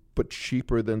cheap, but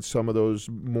cheaper than some of those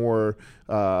more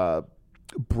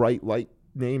bright light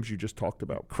names you just talked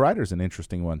about. Kreider's an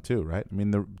interesting one too, right? I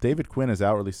mean, David Quinn has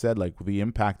outwardly said the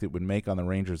impact it would make on the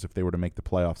Rangers if they were to make the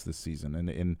playoffs this season, and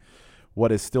in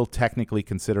what is still technically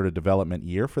considered a development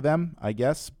year for them, I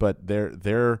guess, but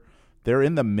they're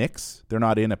in the mix. They're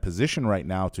not in a position right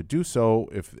now to do so.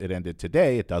 If it ended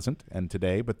today, it doesn't end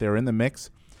today, but they're in the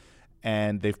mix,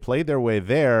 and they've played their way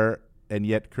there. And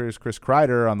yet Chris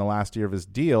Kreider, on the last year of his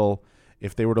deal,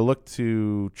 if they were to look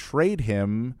to trade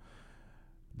him,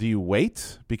 do you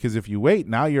wait? Because if you wait,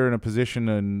 now you're in a position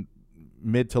in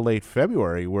mid to late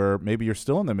February where maybe you're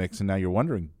still in the mix, and now you're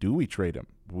wondering, do we trade him?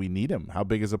 We need him. How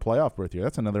big is a playoff berth here?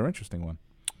 That's another interesting one.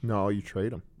 No, you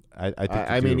trade him.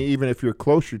 I mean, even if you're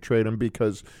close, you trade him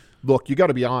because, look, you got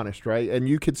to be honest, right? And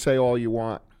you could say all you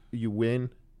want. You win,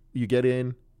 you get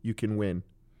in, you can win.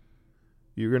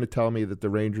 You're going to tell me that the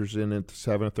Rangers in at the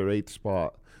 7th or 8th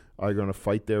spot are going to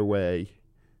fight their way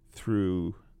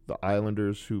through the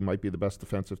Islanders, who might be the best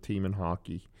defensive team in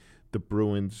hockey, the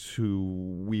Bruins,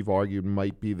 who we've argued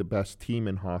might be the best team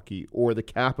in hockey, or the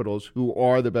Capitals, who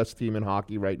are the best team in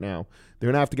hockey right now. They're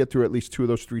going to have to get through at least 2 of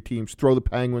those 3 teams. Throw the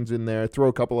Penguins in there. Throw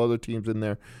a couple other teams in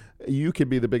there. You could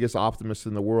be the biggest optimist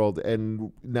in the world,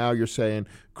 and now you're saying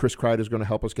Chris Kreider is going to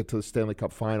help us get to the Stanley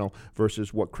Cup final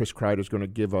versus what Chris Kreider is going to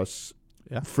give us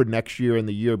for next year and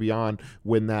the year beyond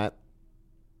when that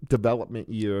development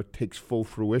year takes full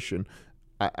fruition.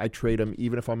 I trade him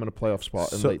even if I'm in a playoff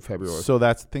spot in late February. So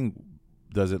that's the thing.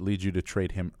 Does it lead you to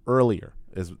trade him earlier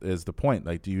is the point?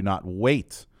 Like, do you not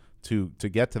wait to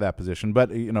get to that position? But,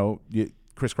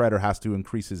 Chris Kreider has to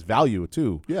increase his value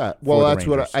too. Yeah, well, that's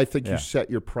what I think. You set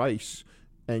your price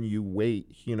and you wait.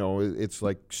 It's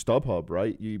like StubHub,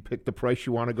 right? You pick the price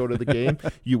you want to go to the game.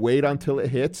 You wait until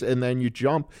it hits, and then you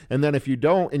jump. And then if you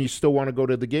don't and you still want to go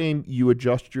to the game, you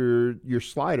adjust your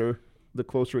slider the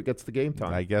closer it gets to game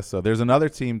time. I guess so. There's another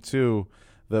team, too,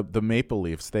 the Maple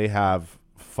Leafs. They have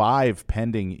 5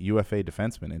 pending UFA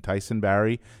defensemen in Tyson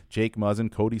Barrie, Jake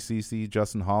Muzzin, Cody Ceci,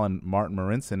 Justin Hall, and Martin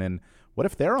Marincin. And what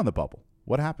if they're on the bubble?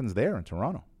 What happens there in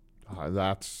Toronto?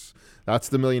 That's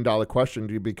the million-dollar question,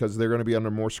 dude, because they're going to be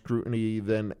under more scrutiny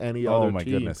than any other team. Oh, my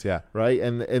goodness, yeah. Right?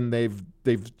 And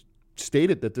they've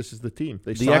stated that this is the team.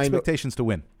 The expectations to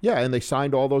win. Yeah, and they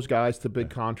signed all those guys to big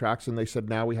contracts, and they said,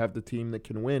 now we have the team that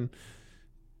can win.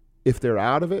 If they're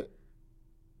out of it,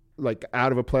 like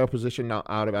out of a playoff position, not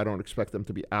out of, I don't expect them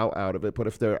to be out of it, but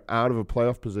if they're out of a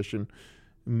playoff position,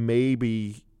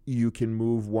 maybe you can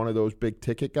move one of those big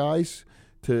ticket guys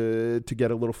to get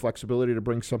a little flexibility to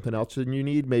bring something else in you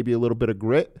need, maybe a little bit of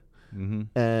grit,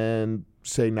 and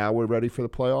say, now we're ready for the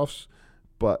playoffs.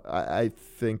 But I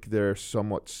think they're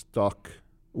somewhat stuck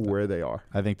where they are.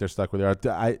 I think they're stuck where they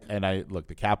are. Look,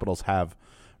 the Capitals have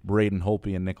Braden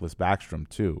Holtby and Nicholas Backstrom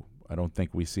too. I don't think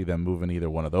we see them moving either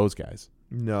one of those guys.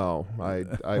 No,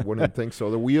 I wouldn't think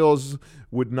so. The wheels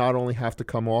would not only have to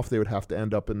come off, they would have to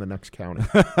end up in the next county.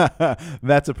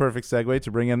 That's a perfect segue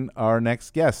to bring in our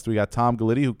next guest. We got Tom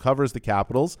Gulitti, who covers the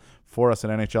Capitals for us at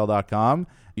NHL.com.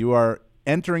 You are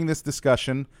entering this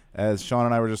discussion, as Shawn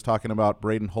and I were just talking about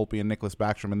Braden Holtby and Nicholas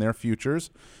Backstrom and their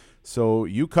futures. So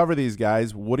you cover these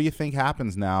guys. What do you think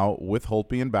happens now with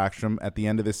Holtby and Backstrom at the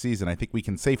end of this season? I think we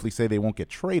can safely say they won't get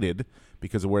traded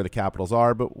because of where the Capitals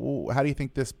are, but how do you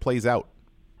think this plays out?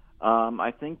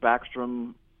 I think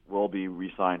Backstrom will be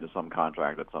re-signed to some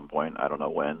contract at some point. I don't know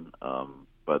when,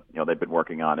 but they've been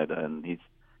working on it, and he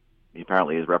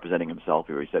apparently is representing himself.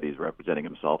 He said he's representing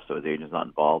himself, so his agent's not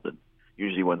involved. And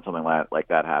usually when something like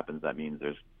that happens, that means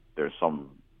there's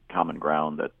some common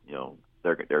ground that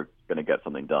they're going to get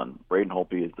something done. Braden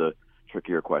Holtby is the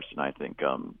trickier question, I think.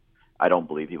 I don't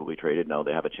believe he will be traded. No,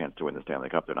 they have a chance to win the Stanley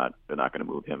Cup. They're not going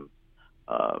to move him.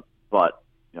 But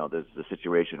there's the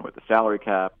situation with the salary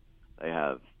cap. They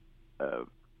have an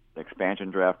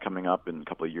expansion draft coming up in a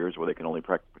couple of years where they can only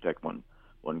protect one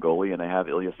goalie, and they have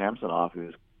Ilya Samsonov,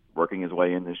 who's working his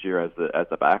way in this year as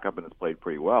the backup and has played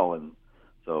pretty well. And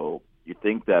so you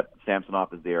think that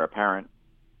Samsonov is the heir apparent.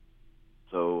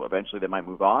 So eventually they might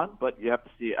move on, but you have to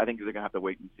see. I think they're going to have to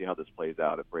wait and see how this plays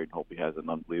out. If Braden Holtby has an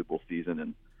unbelievable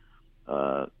season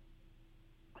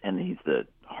and he's the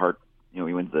heart, he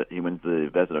wins the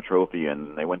Vezina Trophy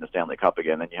and they win the Stanley Cup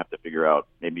again, then you have to figure out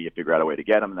a way to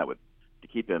get him, and to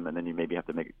keep him, and then you maybe have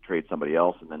to trade somebody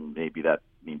else, and then maybe that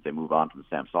means they move on from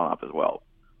Samsonov as well.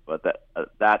 But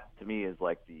that to me is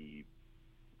like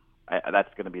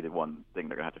that's going to be the one thing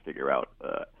they're going to have to figure out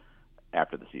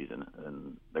after the season,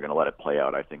 and they're going to let it play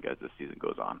out, I think, as the season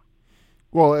goes on.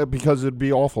 Well, because it'd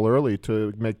be awful early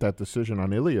to make that decision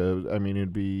on Ilya. I mean,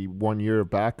 it'd be 1 year of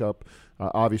backup.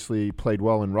 Obviously, played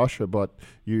well in Russia, but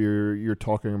you're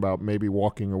talking about maybe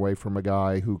walking away from a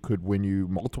guy who could win you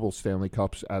multiple Stanley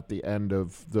Cups at the end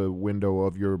of the window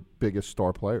of your biggest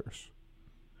star players.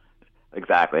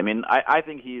 Exactly. I mean, I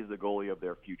think he's the goalie of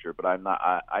their future, but I'm not.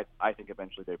 I think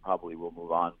eventually they probably will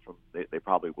move on from. They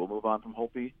probably will move on from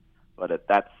Holtby, but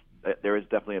there is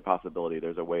definitely a possibility.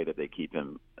 There's a way that they keep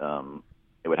him.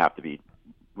 It would have to be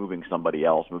moving somebody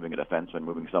else, moving a defenseman,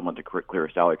 moving someone to clear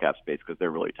a salary cap space because they're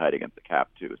really tight against the cap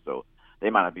too. So they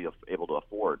might not be able to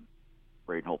afford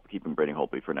keeping Braden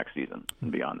Holtby for next season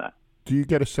and beyond that. Do you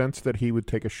get a sense that he would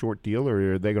take a short deal,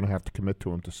 or are they going to have to commit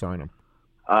to him to sign him?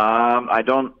 I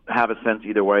don't have a sense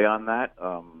either way on that.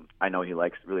 I know he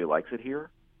really likes it here,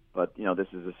 but this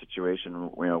is a situation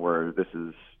where this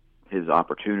is his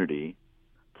opportunity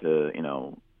to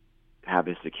have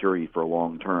his security for a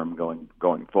long term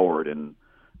going forward, and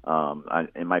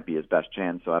it might be his best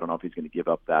chance. So I don't know if he's going to give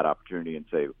up that opportunity and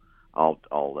say, I'll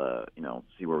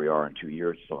see where we are in 2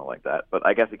 years or something like that. But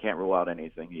I guess he can't rule out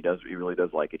anything. He really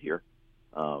does like it here.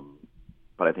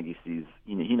 But I think he sees,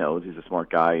 he knows he's a smart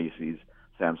guy. He sees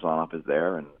Samsonov is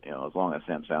there, and as long as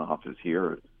Samsonov is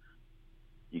here,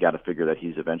 you got to figure that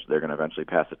they're going to eventually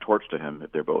pass the torch to him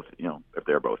if they're both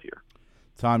here.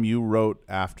 Tom, you wrote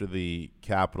after the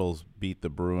Capitals beat the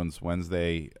Bruins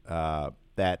Wednesday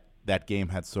that game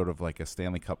had sort of like a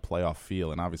Stanley Cup playoff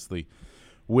feel, and obviously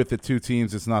with the two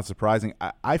teams, it's not surprising.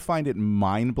 I find it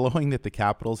mind-blowing that the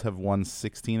Capitals have won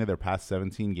 16 of their past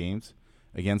 17 games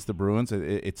against the Bruins.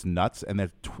 It's nuts,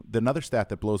 and another stat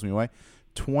that blows me away,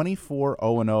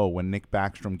 24-0-0 when Nick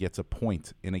Backstrom gets a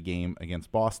point in a game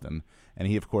against Boston, and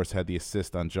he, of course, had the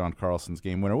assist on John Carlson's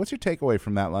game winner. What's your takeaway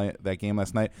from that game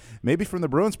last night? Maybe from the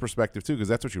Bruins' perspective, too, because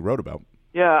that's what you wrote about.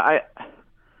 Yeah,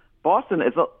 Boston,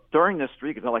 during this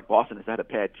streak, it's not like Boston has had a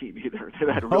bad team either. They've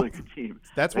had a really good team.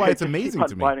 That's why it's amazing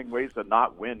to me. Finding ways to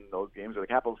not win those games, or the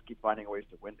Capitals keep finding ways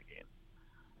to win the game.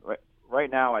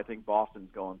 Right now, I think Boston's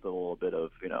going through a little bit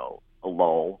of a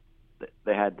lull.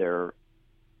 They had that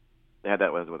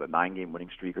was a 9-game winning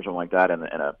streak or something like that, and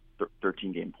a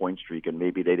 13-game point streak, and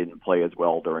maybe they didn't play as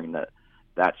well during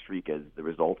that streak as the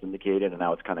results indicated, and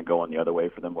now it's kind of going the other way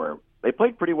for them, where they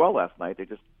played pretty well last night. They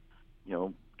just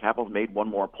Capitals made one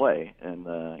more play, and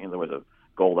there was a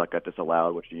goal that got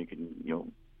disallowed, which you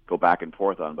can go back and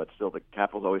forth on. But still, the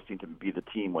Capitals always seem to be the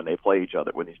team when they play each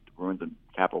other. When these Bruins and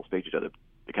Capitals face each other,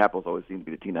 the Capitals always seem to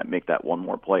be the team that make that one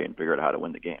more play and figure out how to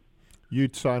win the game.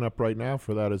 You'd sign up right now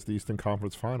for that as the Eastern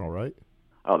Conference Final, right?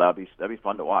 Oh, that'd be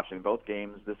fun to watch. I mean, both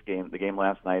games, the game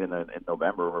last night and in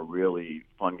November, were really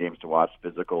fun games to watch.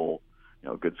 Physical,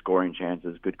 good scoring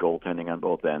chances, good goaltending on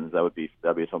both ends. That'd be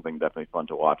something definitely fun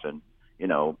to watch. And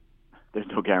there's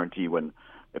no guarantee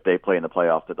if they play in the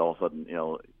playoffs that all of a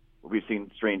sudden, we've seen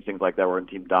strange things like that where a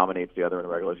team dominates the other in the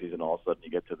regular season. All of a sudden,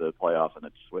 you get to the playoffs and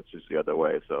it switches the other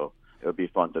way. So it would be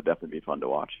definitely be fun to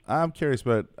watch. I'm curious,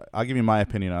 but I'll give you my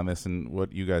opinion on this and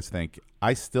what you guys think.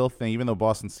 I still think, even though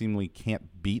Boston seemingly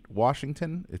can't beat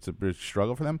Washington, it's a big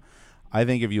struggle for them. I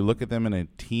think if you look at them in a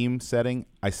team setting,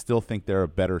 I still think they're a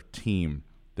better team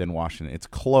than Washington. It's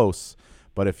close.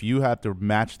 But if you had to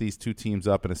match these two teams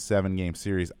up in a 7-game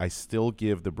series, I still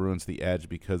give the Bruins the edge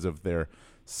because of their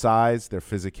size, their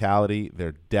physicality,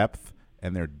 their depth,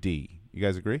 and their D. You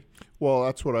guys agree? Well,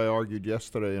 that's what I argued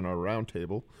yesterday in our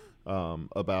roundtable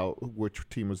about which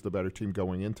team was the better team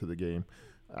going into the game.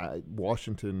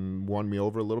 Washington won me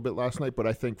over a little bit last night, but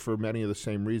I think for many of the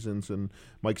same reasons. And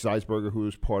Mike Zeisberger, who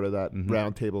was part of that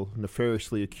roundtable,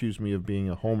 nefariously accused me of being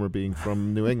a homer, being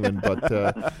from New England. But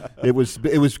it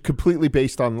was completely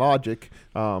based on logic.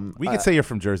 We could say you're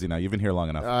from Jersey now. You've been here long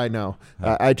enough. I know.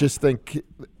 I just think,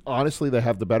 honestly, they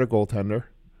have the better goaltender.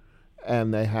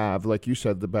 and they have, like you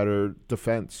said, the better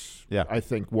defense. Yeah. I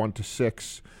think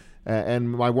 1-6.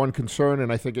 And my one concern,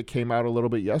 and I think it came out a little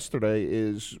bit yesterday,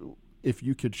 is if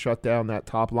you could shut down that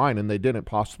top line, and they didn't.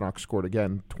 Pasternak scored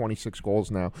again, 26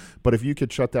 goals now. But if you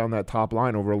could shut down that top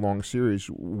line over a long series,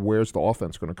 where's the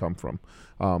offense going to come from?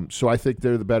 So I think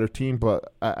they're the better team,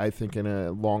 but I think in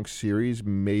a long series,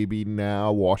 maybe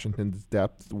now Washington's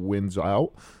depth wins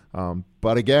out.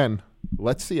 But again,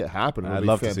 let's see it happen. I'd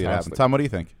love to see it happen. Tom, what do you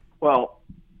think? Well,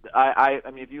 I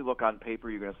mean, if you look on paper,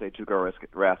 you're going to say Tuukka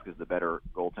Rask is the better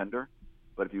goaltender.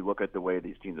 But if you look at the way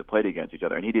these teams have played against each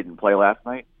other, and he didn't play last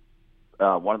night,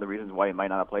 one of the reasons why he might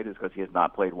not have played is because he has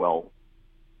not played well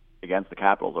against the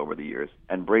Capitals over the years.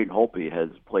 And Braden Holtby has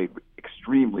played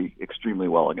extremely, extremely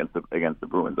well against the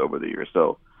Bruins over the years.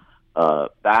 So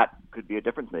that could be a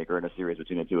difference maker in a series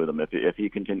between the two of them. If he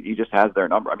continues, he just has their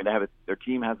number. I mean, their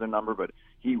team has their number, but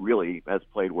he really has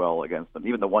played well against them.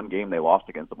 Even the one game they lost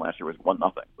against them last year was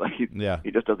 1-0. Like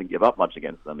he just doesn't give up much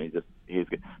against them. He's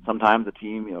good. Sometimes the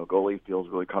team, goalie feels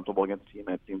really comfortable against the team,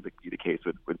 and it seems to be the case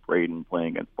with Braden playing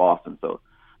against Boston. So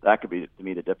that could be, to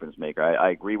me, the difference maker. I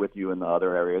agree with you in the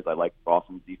other areas. I like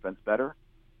Boston's defense better.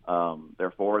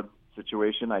 Their forward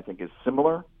situation, I think, is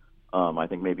similar. I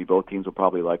think maybe both teams will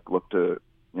probably look to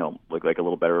like a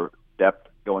little better depth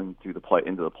going through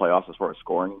into the playoffs as far as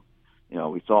scoring.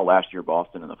 We saw last year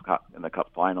Boston in the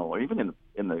Cup final, or even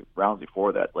in the rounds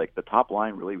before that. Like the top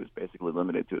line really was basically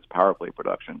limited to its power play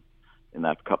production in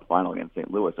that Cup final against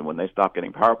St. Louis, and when they stopped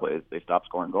getting power plays, they stopped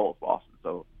scoring goals. Boston,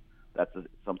 so that's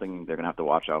something they're going to have to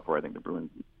watch out for. I think the Bruins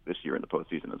this year in the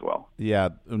postseason as well. Yeah,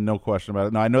 no question about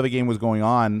it. Now, I know the game was going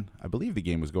on. I believe the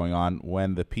game was going on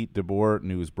when the Pete DeBoer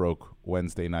news broke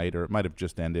Wednesday night, or it might have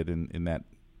just ended in that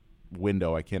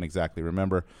window. I can't exactly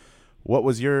remember. What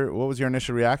was your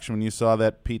initial reaction when you saw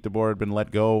that Pete DeBoer had been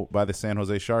let go by the San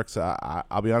Jose Sharks?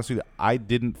 I'll be honest with you, I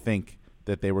didn't think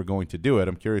that they were going to do it.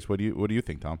 I'm curious, what do you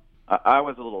think, Tom? I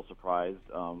was a little surprised.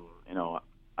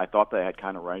 I thought they had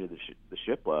kind of righted the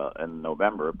ship in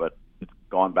November, but it's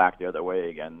gone back the other way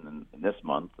again in this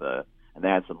month. And they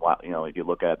had some, if you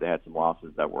look at it, they had some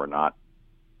losses that were not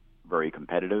very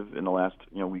competitive in the last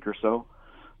week or so.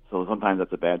 So sometimes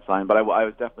that's a bad sign. But I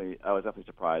was definitely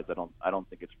surprised. I don't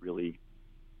think it's really,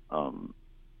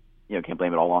 can't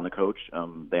blame it all on the coach.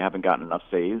 They haven't gotten enough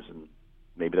saves, and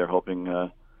maybe they're hoping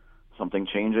something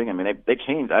changing. I mean, they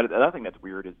changed. The other thing that's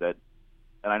weird is that,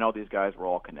 and I know these guys were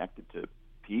all connected to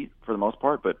Pete for the most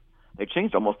part, but they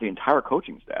changed almost the entire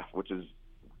coaching staff, which is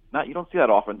not, you don't see that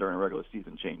often during a regular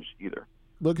season change either.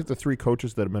 Look at the 3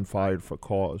 coaches that have been fired for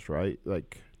cause, right?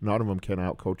 Like, none of them can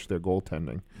outcoach their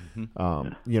goaltending.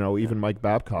 Mm-hmm. Even Mike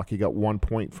Babcock, he got 1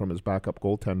 point from his backup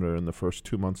goaltender in the first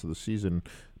 2 months of the season.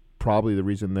 Probably the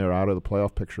reason they're out of the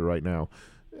playoff picture right now.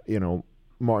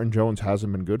 Martin Jones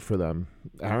hasn't been good for them.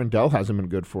 Aaron Dell hasn't been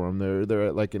good for them. They're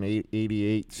at like an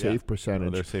 88 save percentage.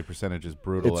 Well, their save percentage is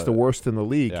brutal. It's the worst in the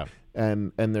league. Yeah.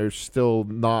 And they're still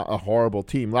not a horrible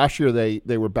team. Last year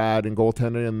they were bad in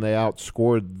goaltending, and they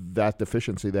outscored that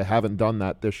deficiency. They haven't done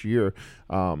that this year.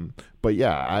 But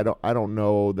yeah, I don't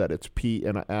know that it's Pete,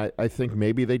 and I think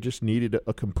maybe they just needed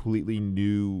a completely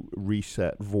new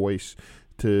reset voice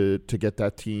to get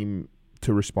that team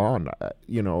to respond.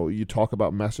 You talk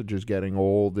about messages getting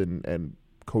old and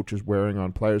coaches wearing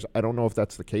on players. I don't know if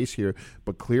that's the case here,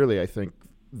 but clearly I think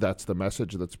that's the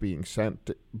message that's being sent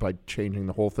by changing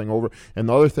the whole thing over. And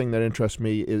the other thing that interests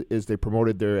me is they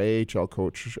promoted their AHL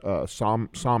coach,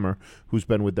 Sommer, who's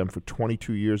been with them for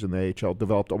 22 years in the AHL,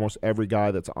 developed almost every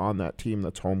guy that's on that team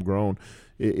that's homegrown.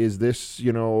 Is this,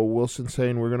 Wilson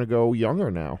saying we're going to go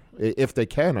younger now? If they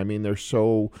can. I mean, they're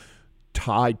so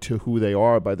tied to who they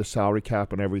are by the salary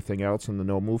cap and everything else and the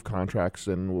no-move contracts,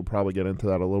 and we'll probably get into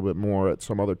that a little bit more at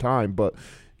some other time. But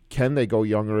can they go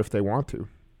younger if they want to?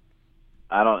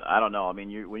 I don't know. I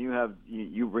mean, when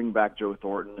you bring back Joe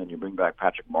Thornton and you bring back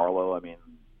Patrick Marleau, I mean,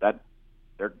 that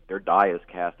their die is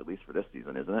cast at least for this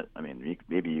season, isn't it? I mean,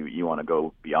 maybe you want to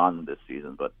go beyond this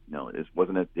season, but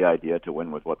wasn't it the idea to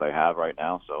win with what they have right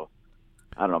now? So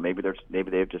I don't know. Maybe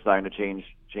they've decided to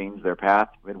change their path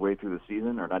midway through the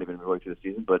season, or not even midway through the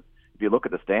season. But if you look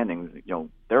at the standings,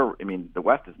 the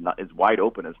West is wide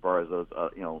open as far as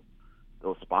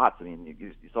those spots. I mean,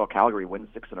 you saw Calgary win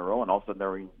 6 in a row, and all of a sudden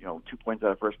they're 2 points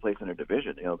out of first place in their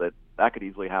division. That could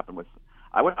easily happen with.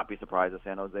 I would not be surprised if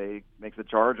San Jose makes a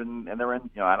charge and they're in.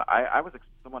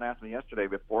 Someone asked me yesterday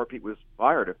before Pete was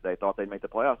fired if they thought they'd make the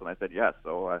playoffs, and I said yes.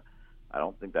 So I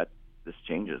don't think that this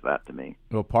changes that to me.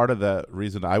 Well, part of the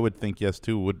reason I would think yes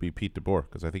too would be Pete DeBoer,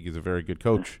 because I think he's a very good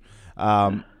coach.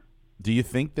 Do you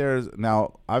think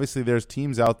obviously there's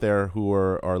teams out there who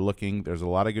are looking. There's a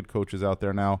lot of good coaches out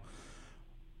there now.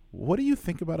 What do you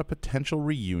think about a potential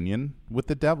reunion with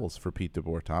the Devils for Pete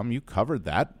DeBoer, Tom? You covered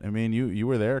that. I mean, you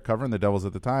were there covering the Devils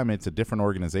at the time. It's a different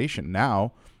organization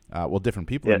now. Different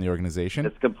people in the organization.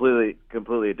 It's completely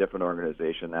a different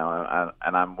organization now.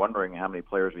 And I'm wondering how many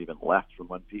players are even left from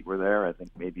when Pete were there. I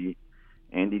think maybe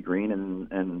Andy Green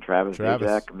and Travis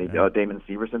Zajac, maybe Damon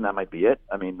Severson. That might be it.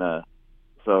 I mean, but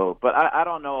I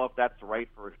don't know if that's right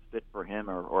fit for him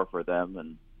or for them.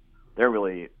 And they're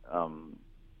really.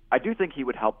 I do think he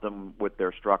would help them with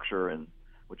their structure, and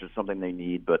which is something they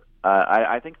need. But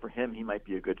I think for him, he might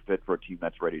be a good fit for a team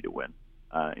that's ready to win.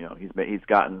 He's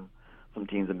gotten some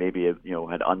teams that maybe have,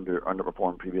 had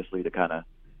underperformed previously to kind of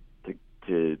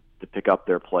to pick up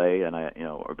their play, and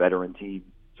a veteran team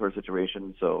sort of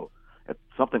situation. So if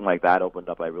something like that opened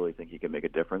up, I really think he could make a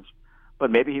difference.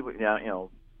 But maybe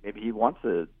maybe he wants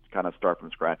to kind of start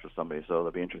from scratch with somebody. So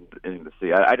it'll be interesting to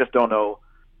see. I just don't know.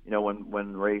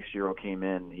 When Ray Shero came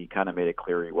in, he kind of made it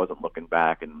clear he wasn't looking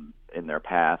back in their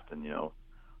past, and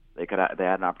they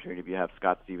had an opportunity to have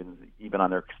Scott Stevens even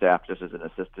on their staff just as an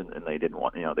assistant, and they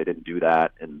didn't do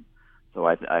that, and so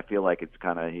I feel like it's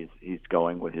kind of he's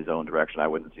going with his own direction. I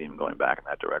wouldn't see him going back in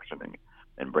that direction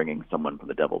and bringing someone from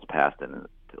the Devils' past in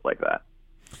like that.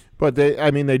 But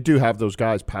they do have those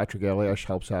guys. Patrick Elias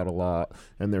helps out a lot,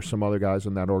 and there's some other guys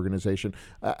in that organization.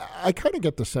 I kind of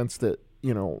get the sense that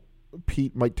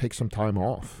Pete might take some time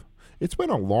off. It's been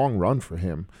a long run for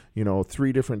him.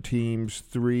 3 different teams,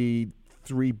 three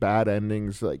bad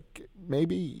endings. Like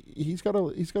maybe he's got a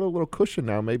little cushion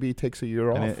now. Maybe he takes a year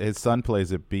off. His son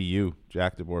plays at BU.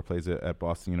 Jack DeBoer plays at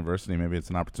Boston University. Maybe it's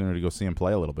an opportunity to go see him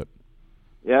play a little bit.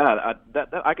 Yeah,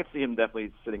 I could see him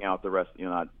definitely sitting out the rest.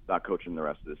 Not coaching the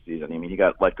rest of the season. I mean, he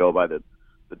got let go by the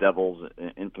Devils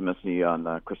infamously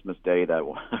on Christmas Day that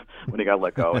when he got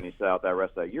let go, and he sat out that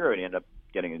rest of that year, and he ended up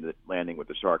landing with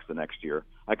the Sharks the next year.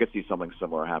 I could see something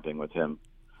similar happening with him.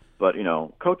 But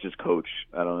coach is coach.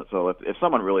 I don't know. So if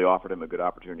someone really offered him a good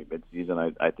opportunity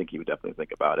mid-season, I think he would definitely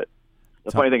think about it.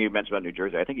 The funny thing you mentioned about New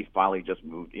Jersey, I think he finally just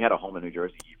moved. He had a home in New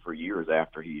Jersey for years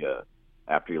after he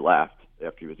left,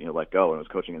 after he was let go and was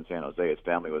coaching in San Jose. His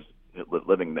family was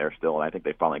living there still, and I think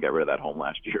they finally got rid of that home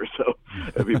last year. So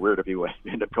it'd be weird if he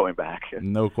ended up going back.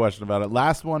 No question about it.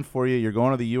 Last one for you. You're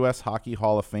going to the U.S. Hockey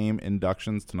Hall of Fame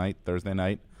inductions tonight, Thursday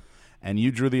night, and you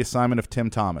drew the assignment of Tim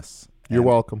Thomas. You're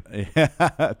welcome.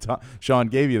 Shawn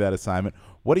gave you that assignment.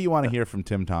 What do you want to hear from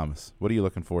Tim Thomas? What are you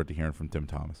looking forward to hearing from Tim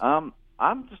Thomas? I'm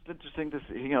just interested to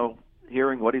see,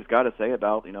 hearing what he's got to say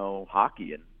about,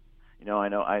 hockey. And,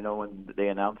 I know when they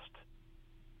announced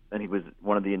and he was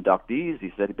one of the inductees,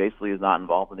 he said he basically is not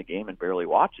involved in the game and barely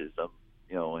watches.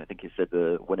 I think he said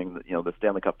winning the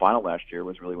Stanley Cup final last year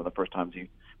was really one of the first times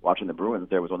watching the Bruins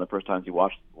there was one of the first times he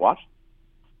watched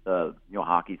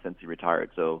hockey since he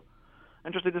retired. So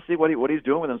interested to see what he's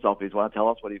doing with himself. If he's want to tell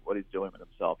us what he's doing with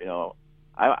himself.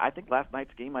 I think last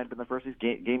night's game might have been the first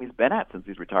game he's been at since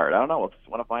he's retired. I don't know. I just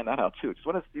want to find that out too. Just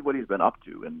want to see what he's been up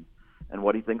to and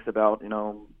what he thinks about.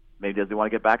 Maybe does he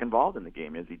want to get back involved in the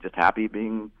game? Is he just happy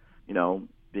being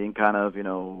kind of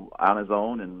on his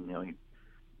own and he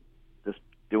just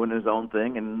doing his own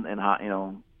thing and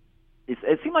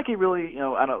it seemed like he really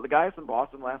I don't know, the guys in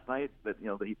Boston last night that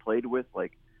that he played with,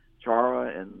 like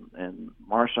Chara and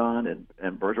Marchand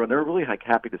and Bergeron, they were really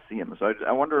happy to see him. So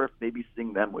I wonder if maybe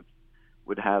seeing them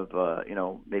would have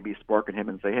maybe sparking him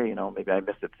and say, hey, maybe I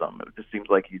missed it some. It just seems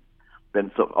like he's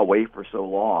been so away for so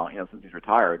long, since he's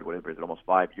retired. Whatever, is it almost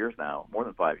 5 years now, more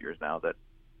than 5 years now? That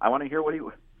I want to hear what he,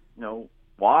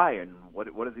 why and what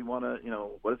does he want to,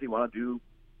 what does he want to do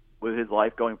with his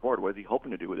life going forward? What is he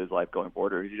hoping to do with his life going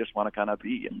forward, or does he just want to kind of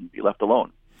be left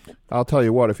alone? I'll tell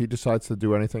you what, if he decides to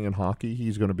do anything in hockey,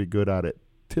 he's going to be good at it.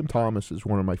 Tim Thomas is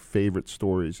one of my favorite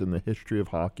stories in the history of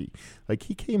hockey. Like,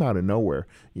 he came out of nowhere,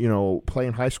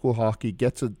 playing high school hockey,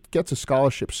 gets a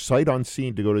scholarship sight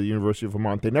unseen to go to the University of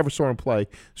Vermont. They never saw him play,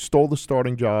 stole the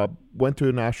starting job, went to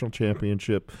a national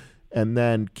championship, and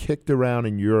then kicked around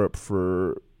in Europe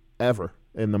forever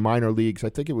in the minor leagues. I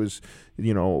think it was,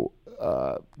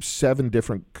 7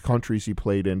 different countries he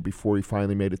played in before he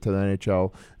finally made it to the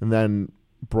NHL, and then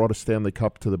brought a Stanley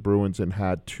Cup to the Bruins and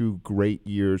had 2 great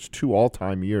years, 2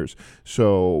 all-time years.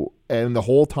 So, and the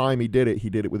whole time he did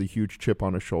it with a huge chip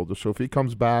on his shoulder. So if he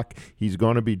comes back, he's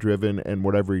going to be driven, and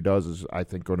whatever he does is, I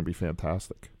think, going to be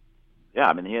fantastic. Yeah,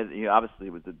 I mean, he obviously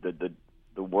was the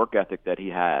work ethic that he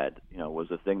had, was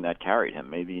the thing that carried him.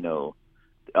 Maybe,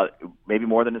 maybe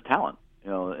more than his talent,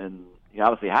 and he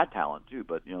obviously had talent too,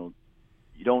 but, you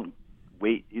don't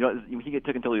wait, he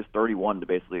took until he was 31 to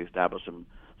basically establish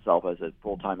himself as a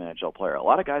full-time NHL player. A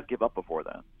lot of guys give up before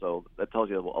then, so that tells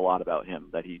you a lot about him,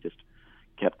 that he just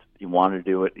he wanted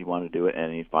to do it,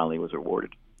 and he finally was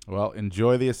rewarded. Well,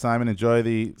 enjoy the assignment. Enjoy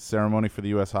the ceremony for the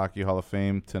U.S. Hockey Hall of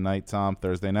Fame tonight, Tom,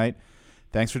 Thursday night.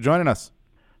 Thanks for joining us.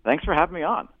 Thanks for having me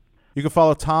on. You can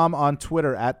follow Tom on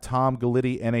Twitter at Tom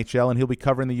Gulitti NHL, and he'll be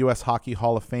covering the U.S. Hockey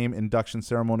Hall of Fame induction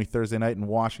ceremony Thursday night in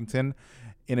Washington.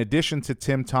 In addition to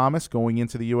Tim Thomas, going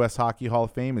into the U.S. Hockey Hall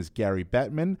of Fame is Gary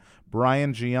Bettman,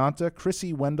 Brian Giunta,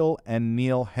 Chrissy Wendell, and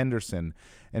Neil Henderson.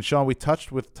 And Shawn, we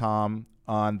touched with Tom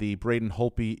on the Braden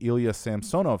Holtby, Ilya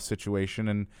Samsonov situation,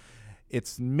 and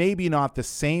it's maybe not the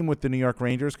same with the New York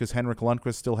Rangers because Henrik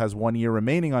Lundqvist still has 1 year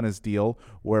remaining on his deal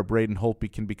where Braden Holtby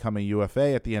can become a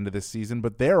UFA at the end of this season.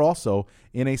 But they're also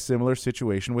in a similar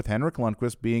situation with Henrik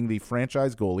Lundqvist being the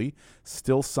franchise goalie,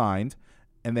 still signed.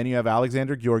 And then you have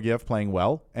Alexander Georgiev playing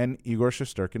well and Igor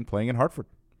Shesterkin playing in Hartford.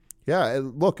 Yeah,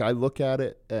 look, I look at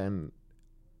it and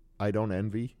I don't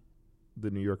envy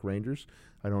the New York Rangers.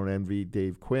 I don't envy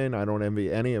Dave Quinn. I don't envy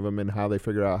any of them and how they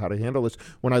figure out how to handle this.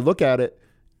 When I look at it,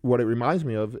 what it reminds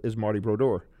me of is Marty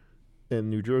Brodeur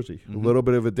in New Jersey. A little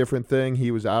bit of a different thing.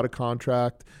 He was out of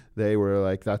contract. They were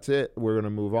like, that's it. We're going to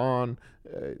move on.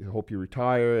 Hope you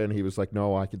retire. And he was like,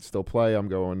 no, I can still play. I'm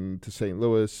going to St.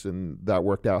 Louis. And that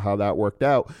worked out how that worked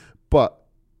out. But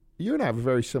you're going to have a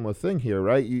very similar thing here,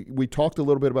 right? We talked a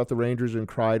little bit about the Rangers and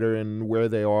Kreider and where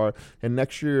they are. And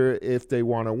next year, if they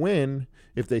want to win,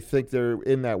 if they think they're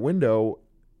in that window,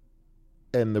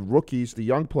 and the rookies, the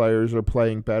young players, are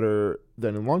playing better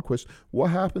than in Lundqvist,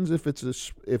 what happens if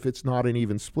it's not an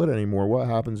even split anymore? What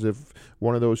happens if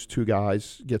one of those two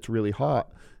guys gets really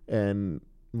hot and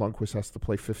Lundqvist has to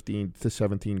play 15 to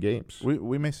 17 games?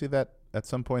 We may see that at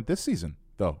some point this season,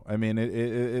 though. I mean,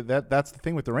 that's the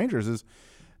thing with the Rangers is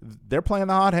they're playing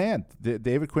the hot hand.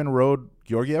 David Quinn rode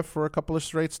Georgiev for a couple of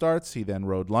straight starts. He then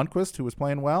rode Lundqvist, who was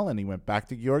playing well, and he went back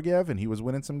to Georgiev, and he was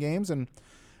winning some games, and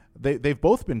They've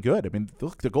both been good. I mean,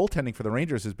 the goaltending for the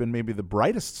Rangers has been maybe the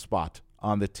brightest spot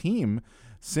on the team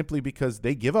simply because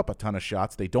they give up a ton of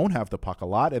shots. They don't have the puck a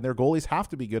lot, and their goalies have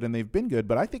to be good, and they've been good.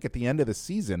 But I think at the end of the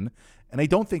season, and I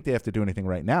don't think they have to do anything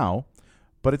right now,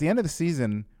 but at the end of the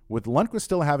season, with Lundqvist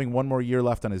still having 1 more year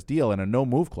left on his deal and a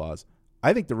no-move clause,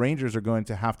 I think the Rangers are going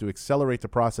to have to accelerate the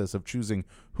process of choosing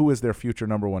who is their future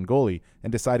number 1 goalie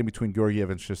and deciding between Georgiev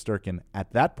and Shesterkin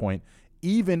at that point,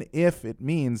 even if it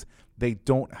means they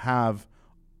don't have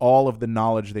all of the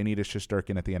knowledge they need as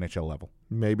Shesterkin at the NHL level.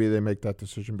 Maybe they make that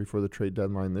decision before the trade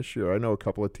deadline this year. I know a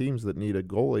couple of teams that need a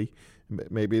goalie.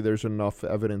 Maybe there's enough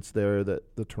evidence there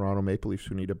that the Toronto Maple Leafs,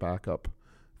 who need a backup,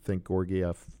 think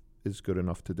Georgiev is good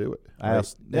enough to do it.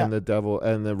 Right?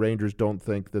 And the Rangers don't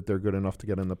think that they're good enough to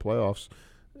get in the playoffs.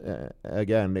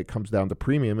 Again, it comes down to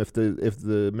premium. If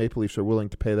the Maple Leafs are willing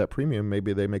to pay that premium,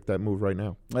 maybe they make that move right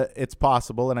now. It's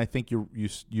possible, and I think you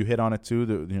hit on it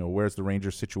too. Where's the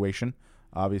Rangers situation?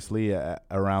 Obviously,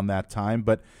 around that time,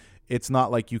 but it's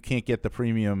not like you can't get the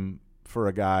premium for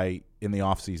a guy in the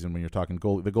offseason when you're talking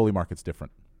goalie. The goalie market's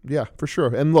different. Yeah, for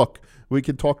sure. And look, we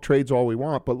can talk trades all we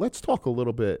want, but let's talk a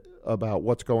little bit about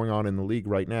what's going on in the league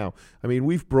right now. I mean,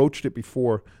 we've broached it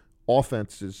before.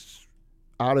 Offense is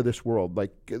out of this world.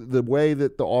 Like the way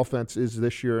that the offense is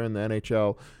this year in the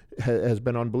NHL has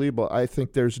been unbelievable. I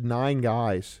think there's 9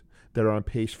 guys that are on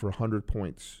pace for 100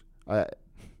 points.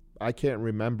 I can't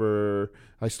remember.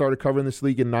 I started covering this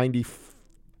league in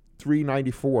 93,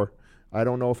 94. I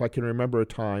don't know if I can remember a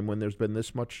time when there's been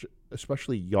this much,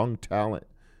 especially young talent,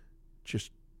 just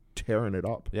tearing it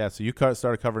up. Yeah, so you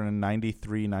started covering in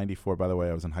 93, 94. By the way,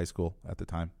 I was in high school at the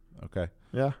time. Okay.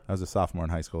 Yeah. I was a sophomore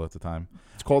in high school at the time.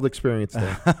 It's called experience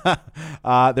day.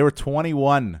 There were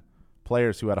 21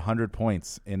 players who had 100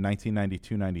 points in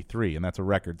 1992-93, and that's a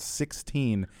record.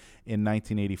 16 in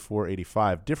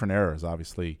 1984-85. Different eras,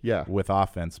 obviously, with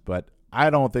offense. But I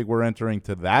don't think we're entering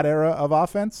to that era of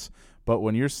offense. But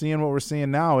when you're seeing what we're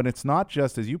seeing now, and it's not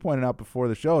just, as you pointed out before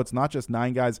the show, it's not just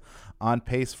 9 guys on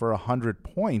pace for 100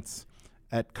 points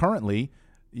at currently.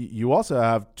 You also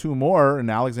have 2 more, and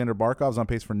Alexander Barkov's on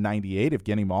pace for 98.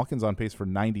 Evgeny Malkin's on pace for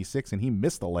 96, and he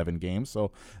missed 11 games,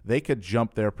 so they could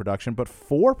jump their production. But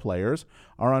 4 players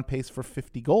are on pace for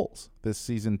 50 goals this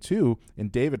season, too,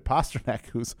 and David Pastrnak,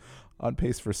 who's on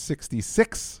pace for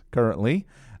 66 currently,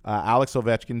 Alex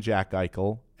Ovechkin, Jack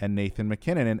Eichel, and Nathan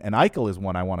McKinnon. And Eichel is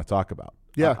one I want to talk about.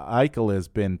 Yeah. Eichel has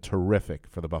been terrific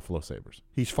for the Buffalo Sabres.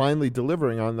 He's finally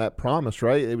delivering on that promise,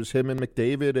 right? It was him and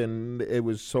McDavid, and it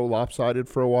was so lopsided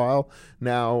for a while.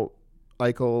 Now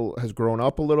Eichel has grown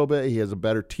up a little bit. He has a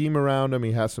better team around him.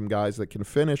 He has some guys that can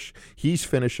finish. He's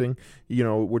finishing.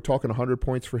 We're talking 100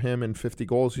 points for him and 50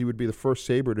 goals. He would be the first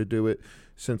Sabre to do it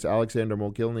since Alexander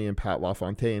Mogilny and Pat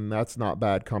LaFontaine. That's not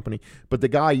bad company. But the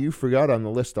guy you forgot on the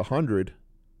list, 100,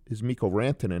 is Mikko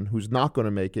Rantanen, who's not going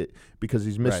to make it because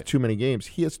he's missed too many games.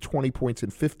 He has 20 points in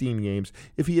 15 games.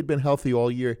 If he had been healthy all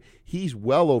year, he's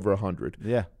well over 100.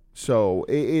 Yeah. So,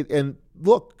 and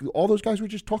look, all those guys we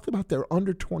just talked about, they're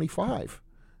under 25.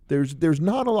 There's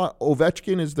not a lot.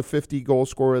 Ovechkin is the 50 goal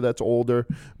scorer that's older.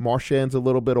 Marchand's a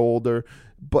little bit older.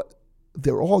 But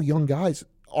they're all young guys,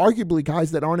 arguably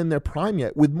guys that aren't in their prime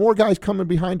yet, with more guys coming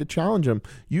behind to challenge them.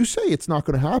 You say it's not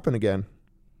going to happen again.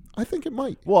 I think it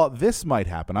might. Well, this might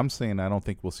happen. I'm saying I don't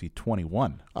think we'll see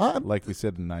 21 like we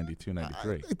said in 92,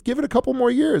 93. Give it a couple more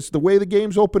years. The way the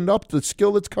game's opened up, the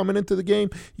skill that's coming into the game,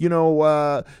 you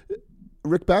know,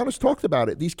 Rick Bowness talked about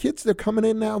it. These kids, they're coming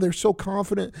in now. They're so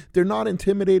confident. They're not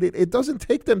intimidated. It doesn't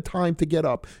take them time to get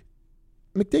up.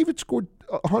 McDavid scored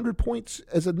 100 points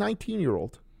as a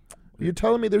 19-year-old. You're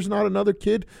telling me there's not another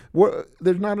kid?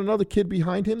 There's not another kid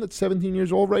behind him that's 17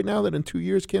 years old right now that in 2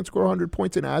 years can't score 100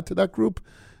 points and add to that group?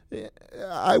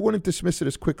 I wouldn't dismiss it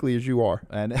as quickly as you are.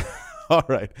 And all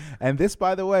right. And this,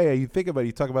 by the way, you think about it,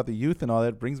 you talk about the youth and all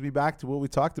that, brings me back to what we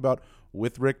talked about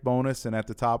with Rick Bowness and at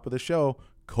the top of the show,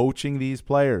 coaching these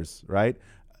players, right?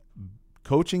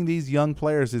 Coaching these young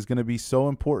players is going to be so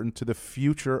important to the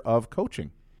future of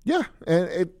coaching. Yeah,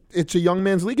 and it's a young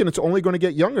man's league, and it's only going to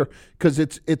get younger because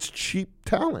it's cheap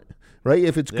talent, right?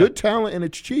 If it's good talent and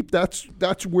it's cheap, that's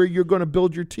where you're going to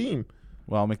build your team.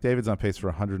 Well, McDavid's on pace for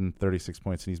 136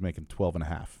 points, and he's making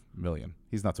 $12.5 million.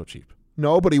 He's not so cheap.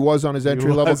 No, but he was on his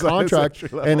entry-level contract,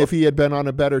 and if he had been on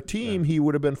a better team, he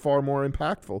would have been far more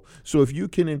impactful. So if you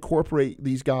can incorporate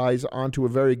these guys onto a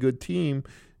very good team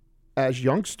as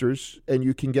youngsters, and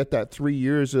you can get that 3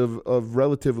 years of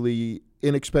relatively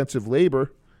inexpensive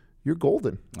labor, you're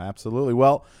golden. Absolutely.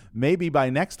 Well, maybe by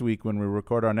next week when we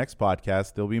record our next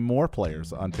podcast, there'll be more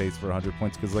players on pace for 100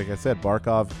 points because, like I said,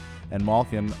 Barkov and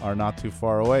Malkin are not too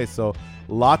far away. So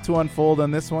a lot to unfold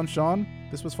on this one, Sean.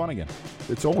 This was fun again.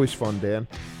 It's always fun, Dan.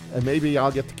 And maybe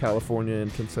I'll get to California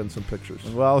and can send some pictures.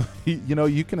 Well, you know,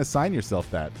 you can assign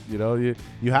yourself that. You know,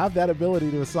 you have that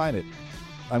ability to assign it.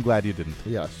 I'm glad you didn't.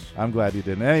 Yes. I'm glad you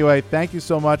didn't. Anyway, thank you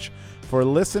so much for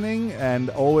listening. And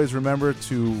always remember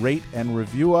to rate and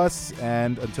review us.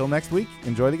 And until next week,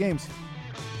 enjoy the games.